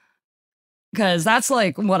 because that's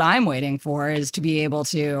like what I'm waiting for, is to be able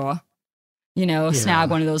to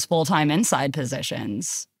snag one of those full-time inside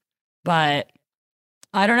positions. But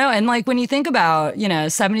I don't know. And like when you think about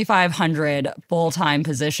 7,500 full-time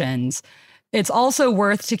positions, it's also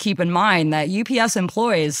worth to keep in mind that UPS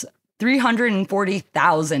employs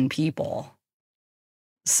 340,000 people.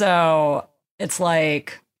 So it's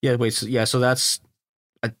like, so that's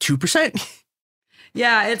a 2%.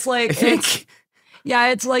 Yeah, it's like, it's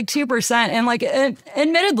like 2%. And like,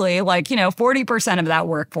 admittedly, like, 40% of that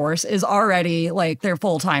workforce is already like they're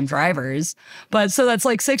full-time drivers. But so that's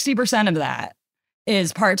like 60% of that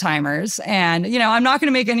is part-timers. And, I'm not going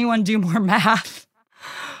to make anyone do more math,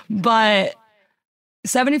 but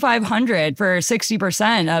 7,500 for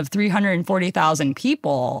 60% of 340,000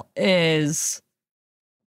 people is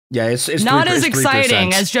it's not as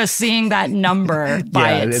exciting as just seeing that number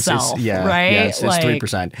by itself, right? It's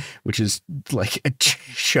 3%, which is like a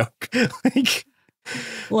joke. Like,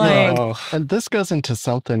 Like, And this goes into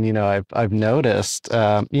something, I've noticed,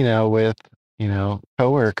 with,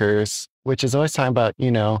 coworkers, which is always talking about,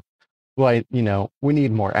 why, we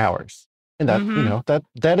need more hours. And that, mhm.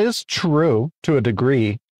 that is true to a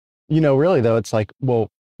degree. Really though, it's like, well,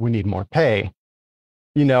 we need more pay.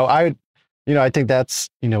 I, I think that's,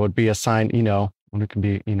 would be a sign, when it can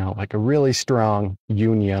be, like a really strong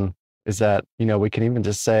union is that, we can even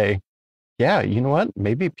just say, yeah, you know what?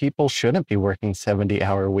 Maybe people shouldn't be working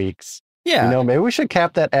 70-hour weeks. Yeah. Maybe we should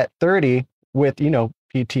cap that at 30 with,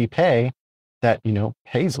 PT pay that,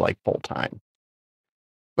 pays like full time.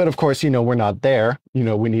 But of course, we're not there.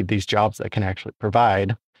 We need these jobs that can actually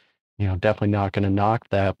provide. Definitely not going to knock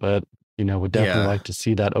that, but, would definitely Yeah. like to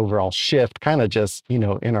see that overall shift kind of just, in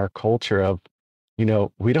our culture of,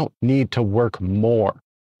 we don't need to work more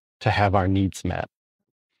to have our needs met.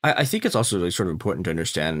 I think it's also like sort of important to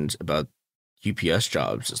understand about UPS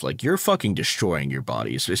jobs. It's like you're fucking destroying your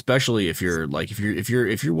bodies, especially if you're like if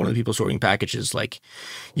you're one of the people sorting packages. Like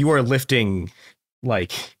you are lifting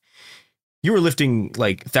like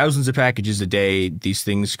like thousands of packages a day. These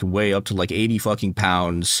things can weigh up to like 80 fucking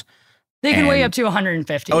pounds. They can weigh And up to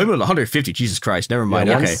 150. oh, even 150. Jesus Christ. Never mind.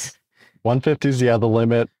 Yeah, Okay. 150 is the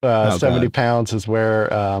limit. Oh, 70 God. pounds is where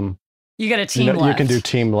You get a team lift. you can do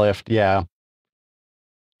team lift. Yeah.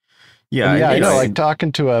 Yeah. And yeah, and like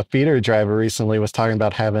talking to a feeder driver recently was talking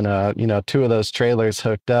about having two of those trailers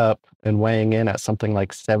hooked up and weighing in at something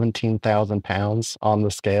like 17,000 pounds on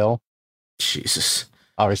the scale. Jesus.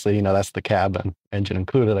 Obviously, that's the cab and engine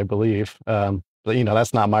included, I believe. But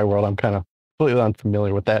that's not my world. I'm kind of completely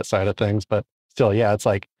unfamiliar with that side of things, but still, yeah, it's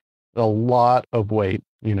like a lot of weight,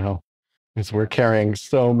 because we're carrying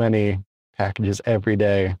so many packages every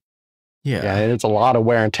day. Yeah, and it's a lot of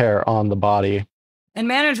wear and tear on the body. And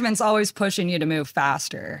management's always pushing you to move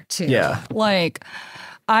faster too. Yeah. Like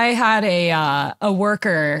I had a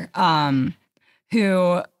worker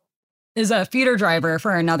who is a feeder driver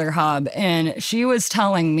for another hub, and she was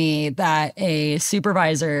telling me that a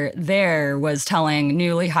supervisor there was telling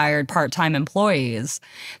newly hired part-time employees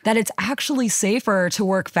that it's actually safer to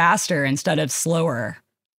work faster instead of slower.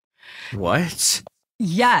 What?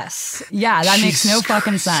 Yes. Yeah, that makes no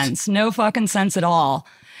fucking sense. No fucking sense at all.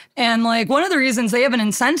 And like one of the reasons they have an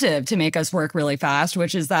incentive to make us work really fast,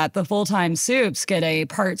 which is that the full-time soups get a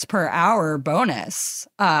parts per hour bonus,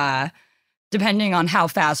 depending on how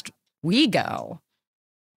fast we go.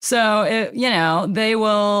 So, they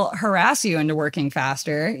will harass you into working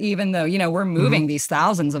faster, even though, we're moving these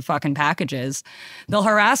thousands of fucking packages. They'll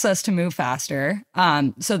harass us to move faster,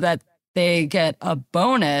 so that they get a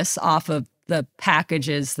bonus off of the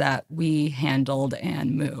packages that we handled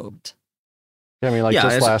and moved. I mean, like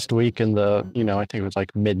just last week in the, I think it was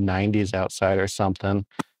like mid 90s outside or something,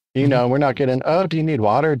 we're not getting, oh, do you need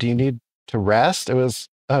water? Do you need to rest? It was,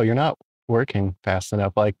 oh, you're not working fast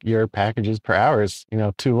enough. Like your packages per hour is,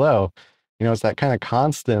 too low. It's that kind of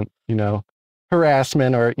constant,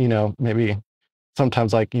 harassment or, maybe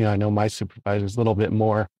sometimes like, I know my supervisor's a little bit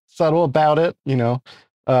more subtle about it,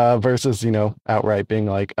 versus, outright being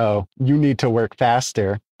like, oh, you need to work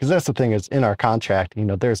faster. Because that's the thing is in our contract,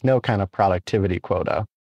 there's no kind of productivity quota.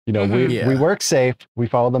 We work safe, we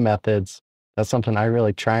follow the methods. That's something I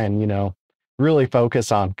really try and, really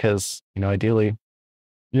focus on because, ideally,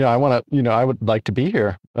 I want to, I would like to be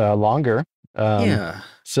here longer.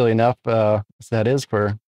 Silly enough, as that is for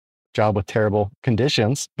a job with terrible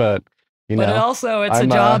conditions, but but also it's a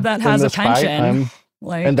job that has a pension.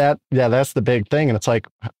 And that's the big thing. And it's like,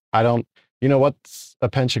 I don't, what's a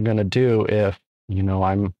pension going to do if,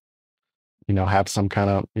 I'm, have some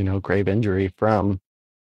kind of, grave injury from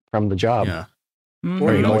the job. Yeah.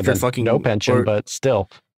 Or, if you're fucking no pension, but still.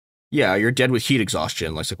 Yeah, you're dead with heat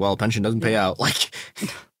exhaustion. Like, well, pension doesn't pay out. Like,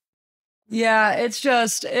 yeah, it's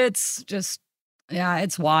just, yeah,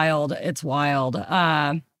 it's wild. It's wild.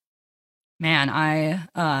 Man, I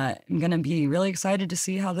am gonna be really excited to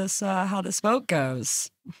see how this vote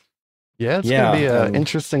goes. Yeah, it's gonna be an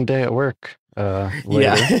interesting day at work.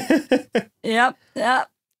 Later. Yep.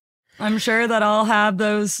 I'm sure that I'll have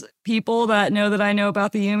those people that know that I know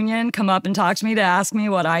about the union come up and talk to me to ask me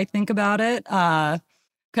what I think about it.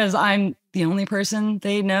 Because I'm the only person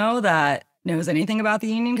they know that knows anything about the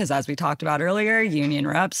union. Because as we talked about earlier, union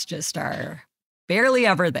reps just are barely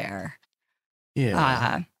ever there.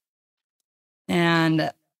 Yeah.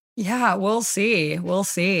 And yeah, we'll see.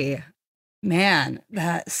 Man,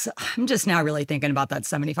 I'm just now really thinking about that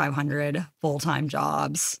 7,500 full-time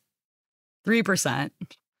jobs. 3%,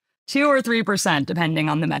 2 or 3%, depending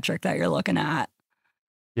on the metric that you're looking at.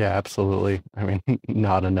 Yeah, absolutely. I mean,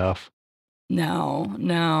 not enough. No.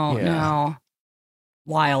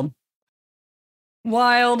 Wild.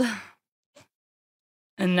 Wild.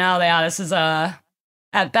 And now, this is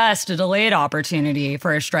at best a delayed opportunity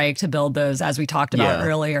for a strike to build those, as we talked about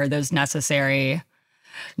earlier, those necessary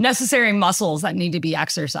muscles that need to be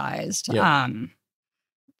exercised. Yeah.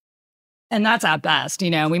 And that's at best. We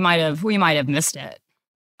might have missed it.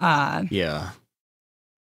 Yeah,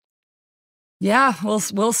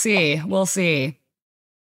 we'll see. We'll see.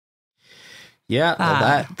 Yeah,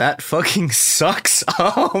 well, that fucking sucks.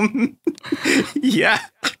 Yeah.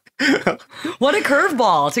 What a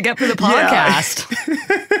curveball to get for the podcast.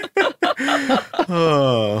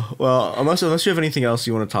 Oh, well, unless you have anything else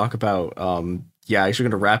you want to talk about, actually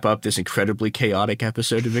going to wrap up this incredibly chaotic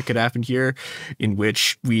episode of It Could Happen Here, in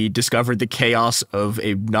which we discovered the chaos of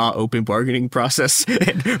a not open bargaining process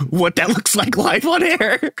and what that looks like live on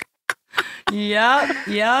air.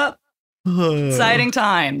 Yep. Exciting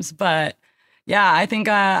times, but yeah, I think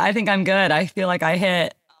I'm good. I feel like I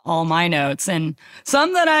hit all my notes and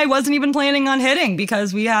some that I wasn't even planning on hitting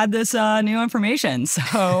because we had this new information.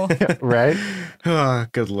 So right. Oh,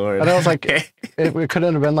 good Lord. And I was like, it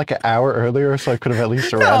couldn't have been like an hour earlier, so I could have at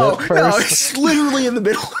least read it first. No, it's literally in the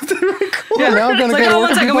middle of the recording. Yeah, now I'm gonna go.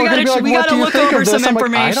 One second, we gotta look over some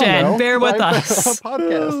information. Like, bear with us.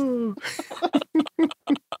 Podcast.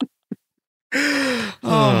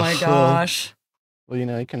 Oh my gosh. Well,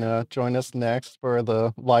 you can join us next for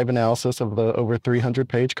the live analysis of the over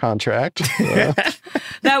 300-page contract.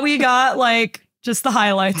 That we got, just the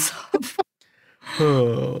highlights of.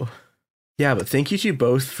 Oh. Yeah, but thank you to you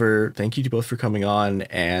both for coming on,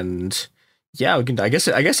 and yeah, we can. I guess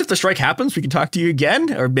if the strike happens, we can talk to you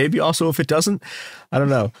again, or maybe also if it doesn't, I don't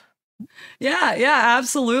know. Yeah,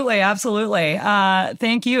 absolutely.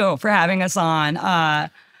 Thank you for having us on.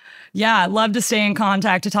 Yeah, I'd love to stay in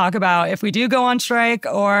contact to talk about if we do go on strike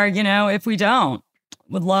or, if we don't.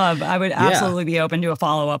 I would absolutely be open to a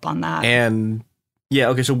follow-up on that. And yeah,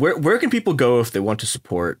 okay, so where can people go if they want to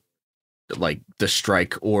support the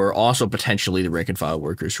strike or also potentially the rank and file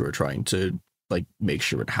workers who are trying to make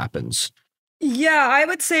sure it happens? Yeah, I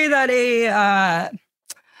would say that a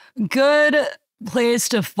good place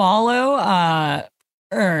to follow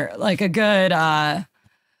or a good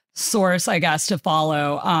source, I guess, to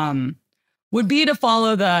follow would be to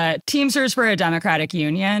follow the Teamsters for a Democratic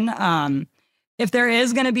Union. If there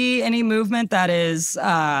is going to be any movement that is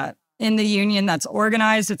in the union that's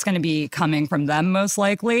organized, it's going to be coming from them most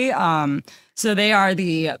likely. So they are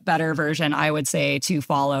the better version, I would say, to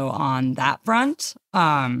follow on that front.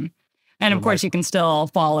 And of course, you can still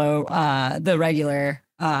follow the regular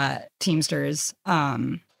Teamsters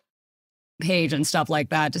page and stuff like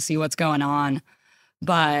that to see what's going on.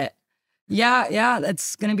 But yeah,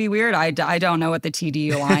 that's going to be weird. I don't know what the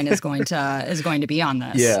TDU line is going to be on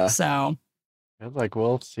this. Yeah. So it's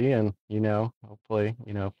we'll see, and hopefully,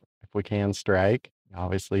 if we can strike,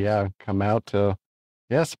 obviously, come out to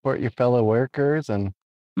support your fellow workers, and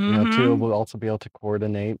too, we'll also be able to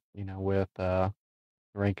coordinate, with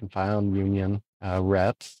rank and file union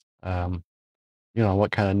reps,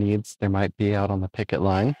 what kind of needs there might be out on the picket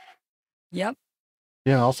line. Yep.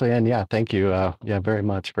 Yeah, also, and thank you, very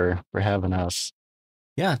much for having us.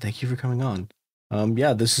 Yeah, thank you for coming on.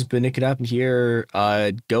 This has been It Could Happen Here.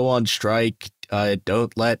 Go on strike.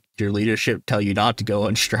 Don't let your leadership tell you not to go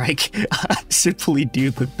on strike. Simply do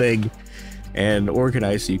the thing and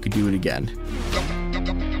organize so you can do it again.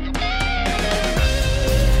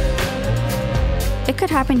 It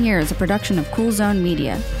Could Happen Here is a production of Cool Zone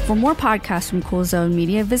Media. For more podcasts from Cool Zone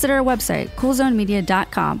Media, visit our website,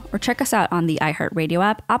 coolzonemedia.com, or check us out on the iHeartRadio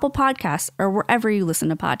app, Apple Podcasts, or wherever you listen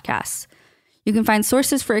to podcasts. You can find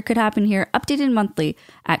sources for It Could Happen Here updated monthly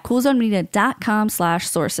at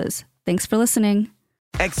coolzonemedia.com/sources. Thanks for listening.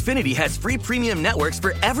 Xfinity has free premium networks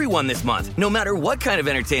for everyone this month, no matter what kind of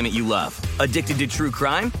entertainment you love. Addicted to true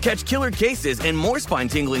crime? Catch killer cases and more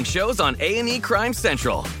spine-tingling shows on A&E Crime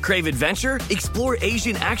Central. Crave adventure? Explore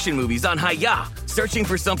Asian action movies on Hi-Ya. Searching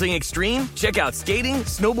for something extreme? Check out skating,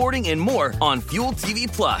 snowboarding, and more on Fuel TV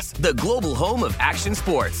Plus, the global home of action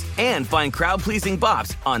sports. And find crowd-pleasing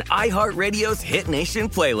bops on iHeartRadio's Hit Nation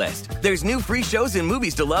playlist. There's new free shows and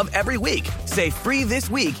movies to love every week. Say free this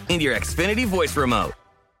week in your Xfinity voice remote.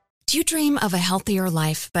 Do you dream of a healthier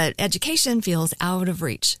life, but education feels out of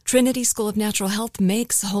reach? Trinity School of Natural Health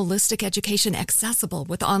makes holistic education accessible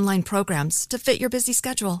with online programs to fit your busy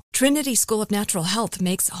schedule. Trinity School of Natural Health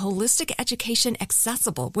makes holistic education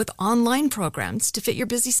accessible with online programs to fit your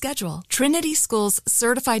busy schedule. Trinity School's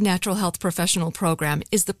Certified Natural Health Professional Program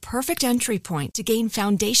is the perfect entry point to gain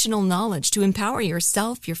foundational knowledge to empower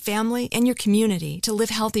yourself, your family, and your community to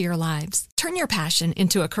live healthier lives. Turn your passion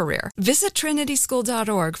into a career. Visit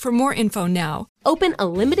trinityschool.org for more info now. Open a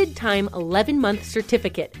limited-time 11-month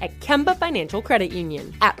certificate at Kemba Financial Credit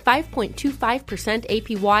Union. At 5.25%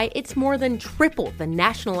 APY, it's more than triple the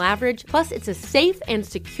national average, plus it's a safe and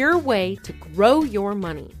secure way to grow your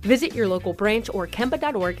money. Visit your local branch or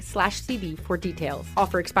kemba.org/cb for details.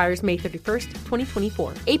 Offer expires May 31st,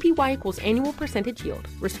 2024. APY equals annual percentage yield.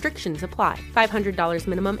 Restrictions apply. $500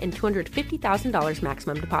 minimum and $250,000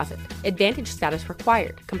 maximum deposit. Advantage status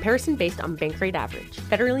required. Comparison based on bank rate average.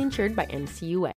 Federally insured by NCUA.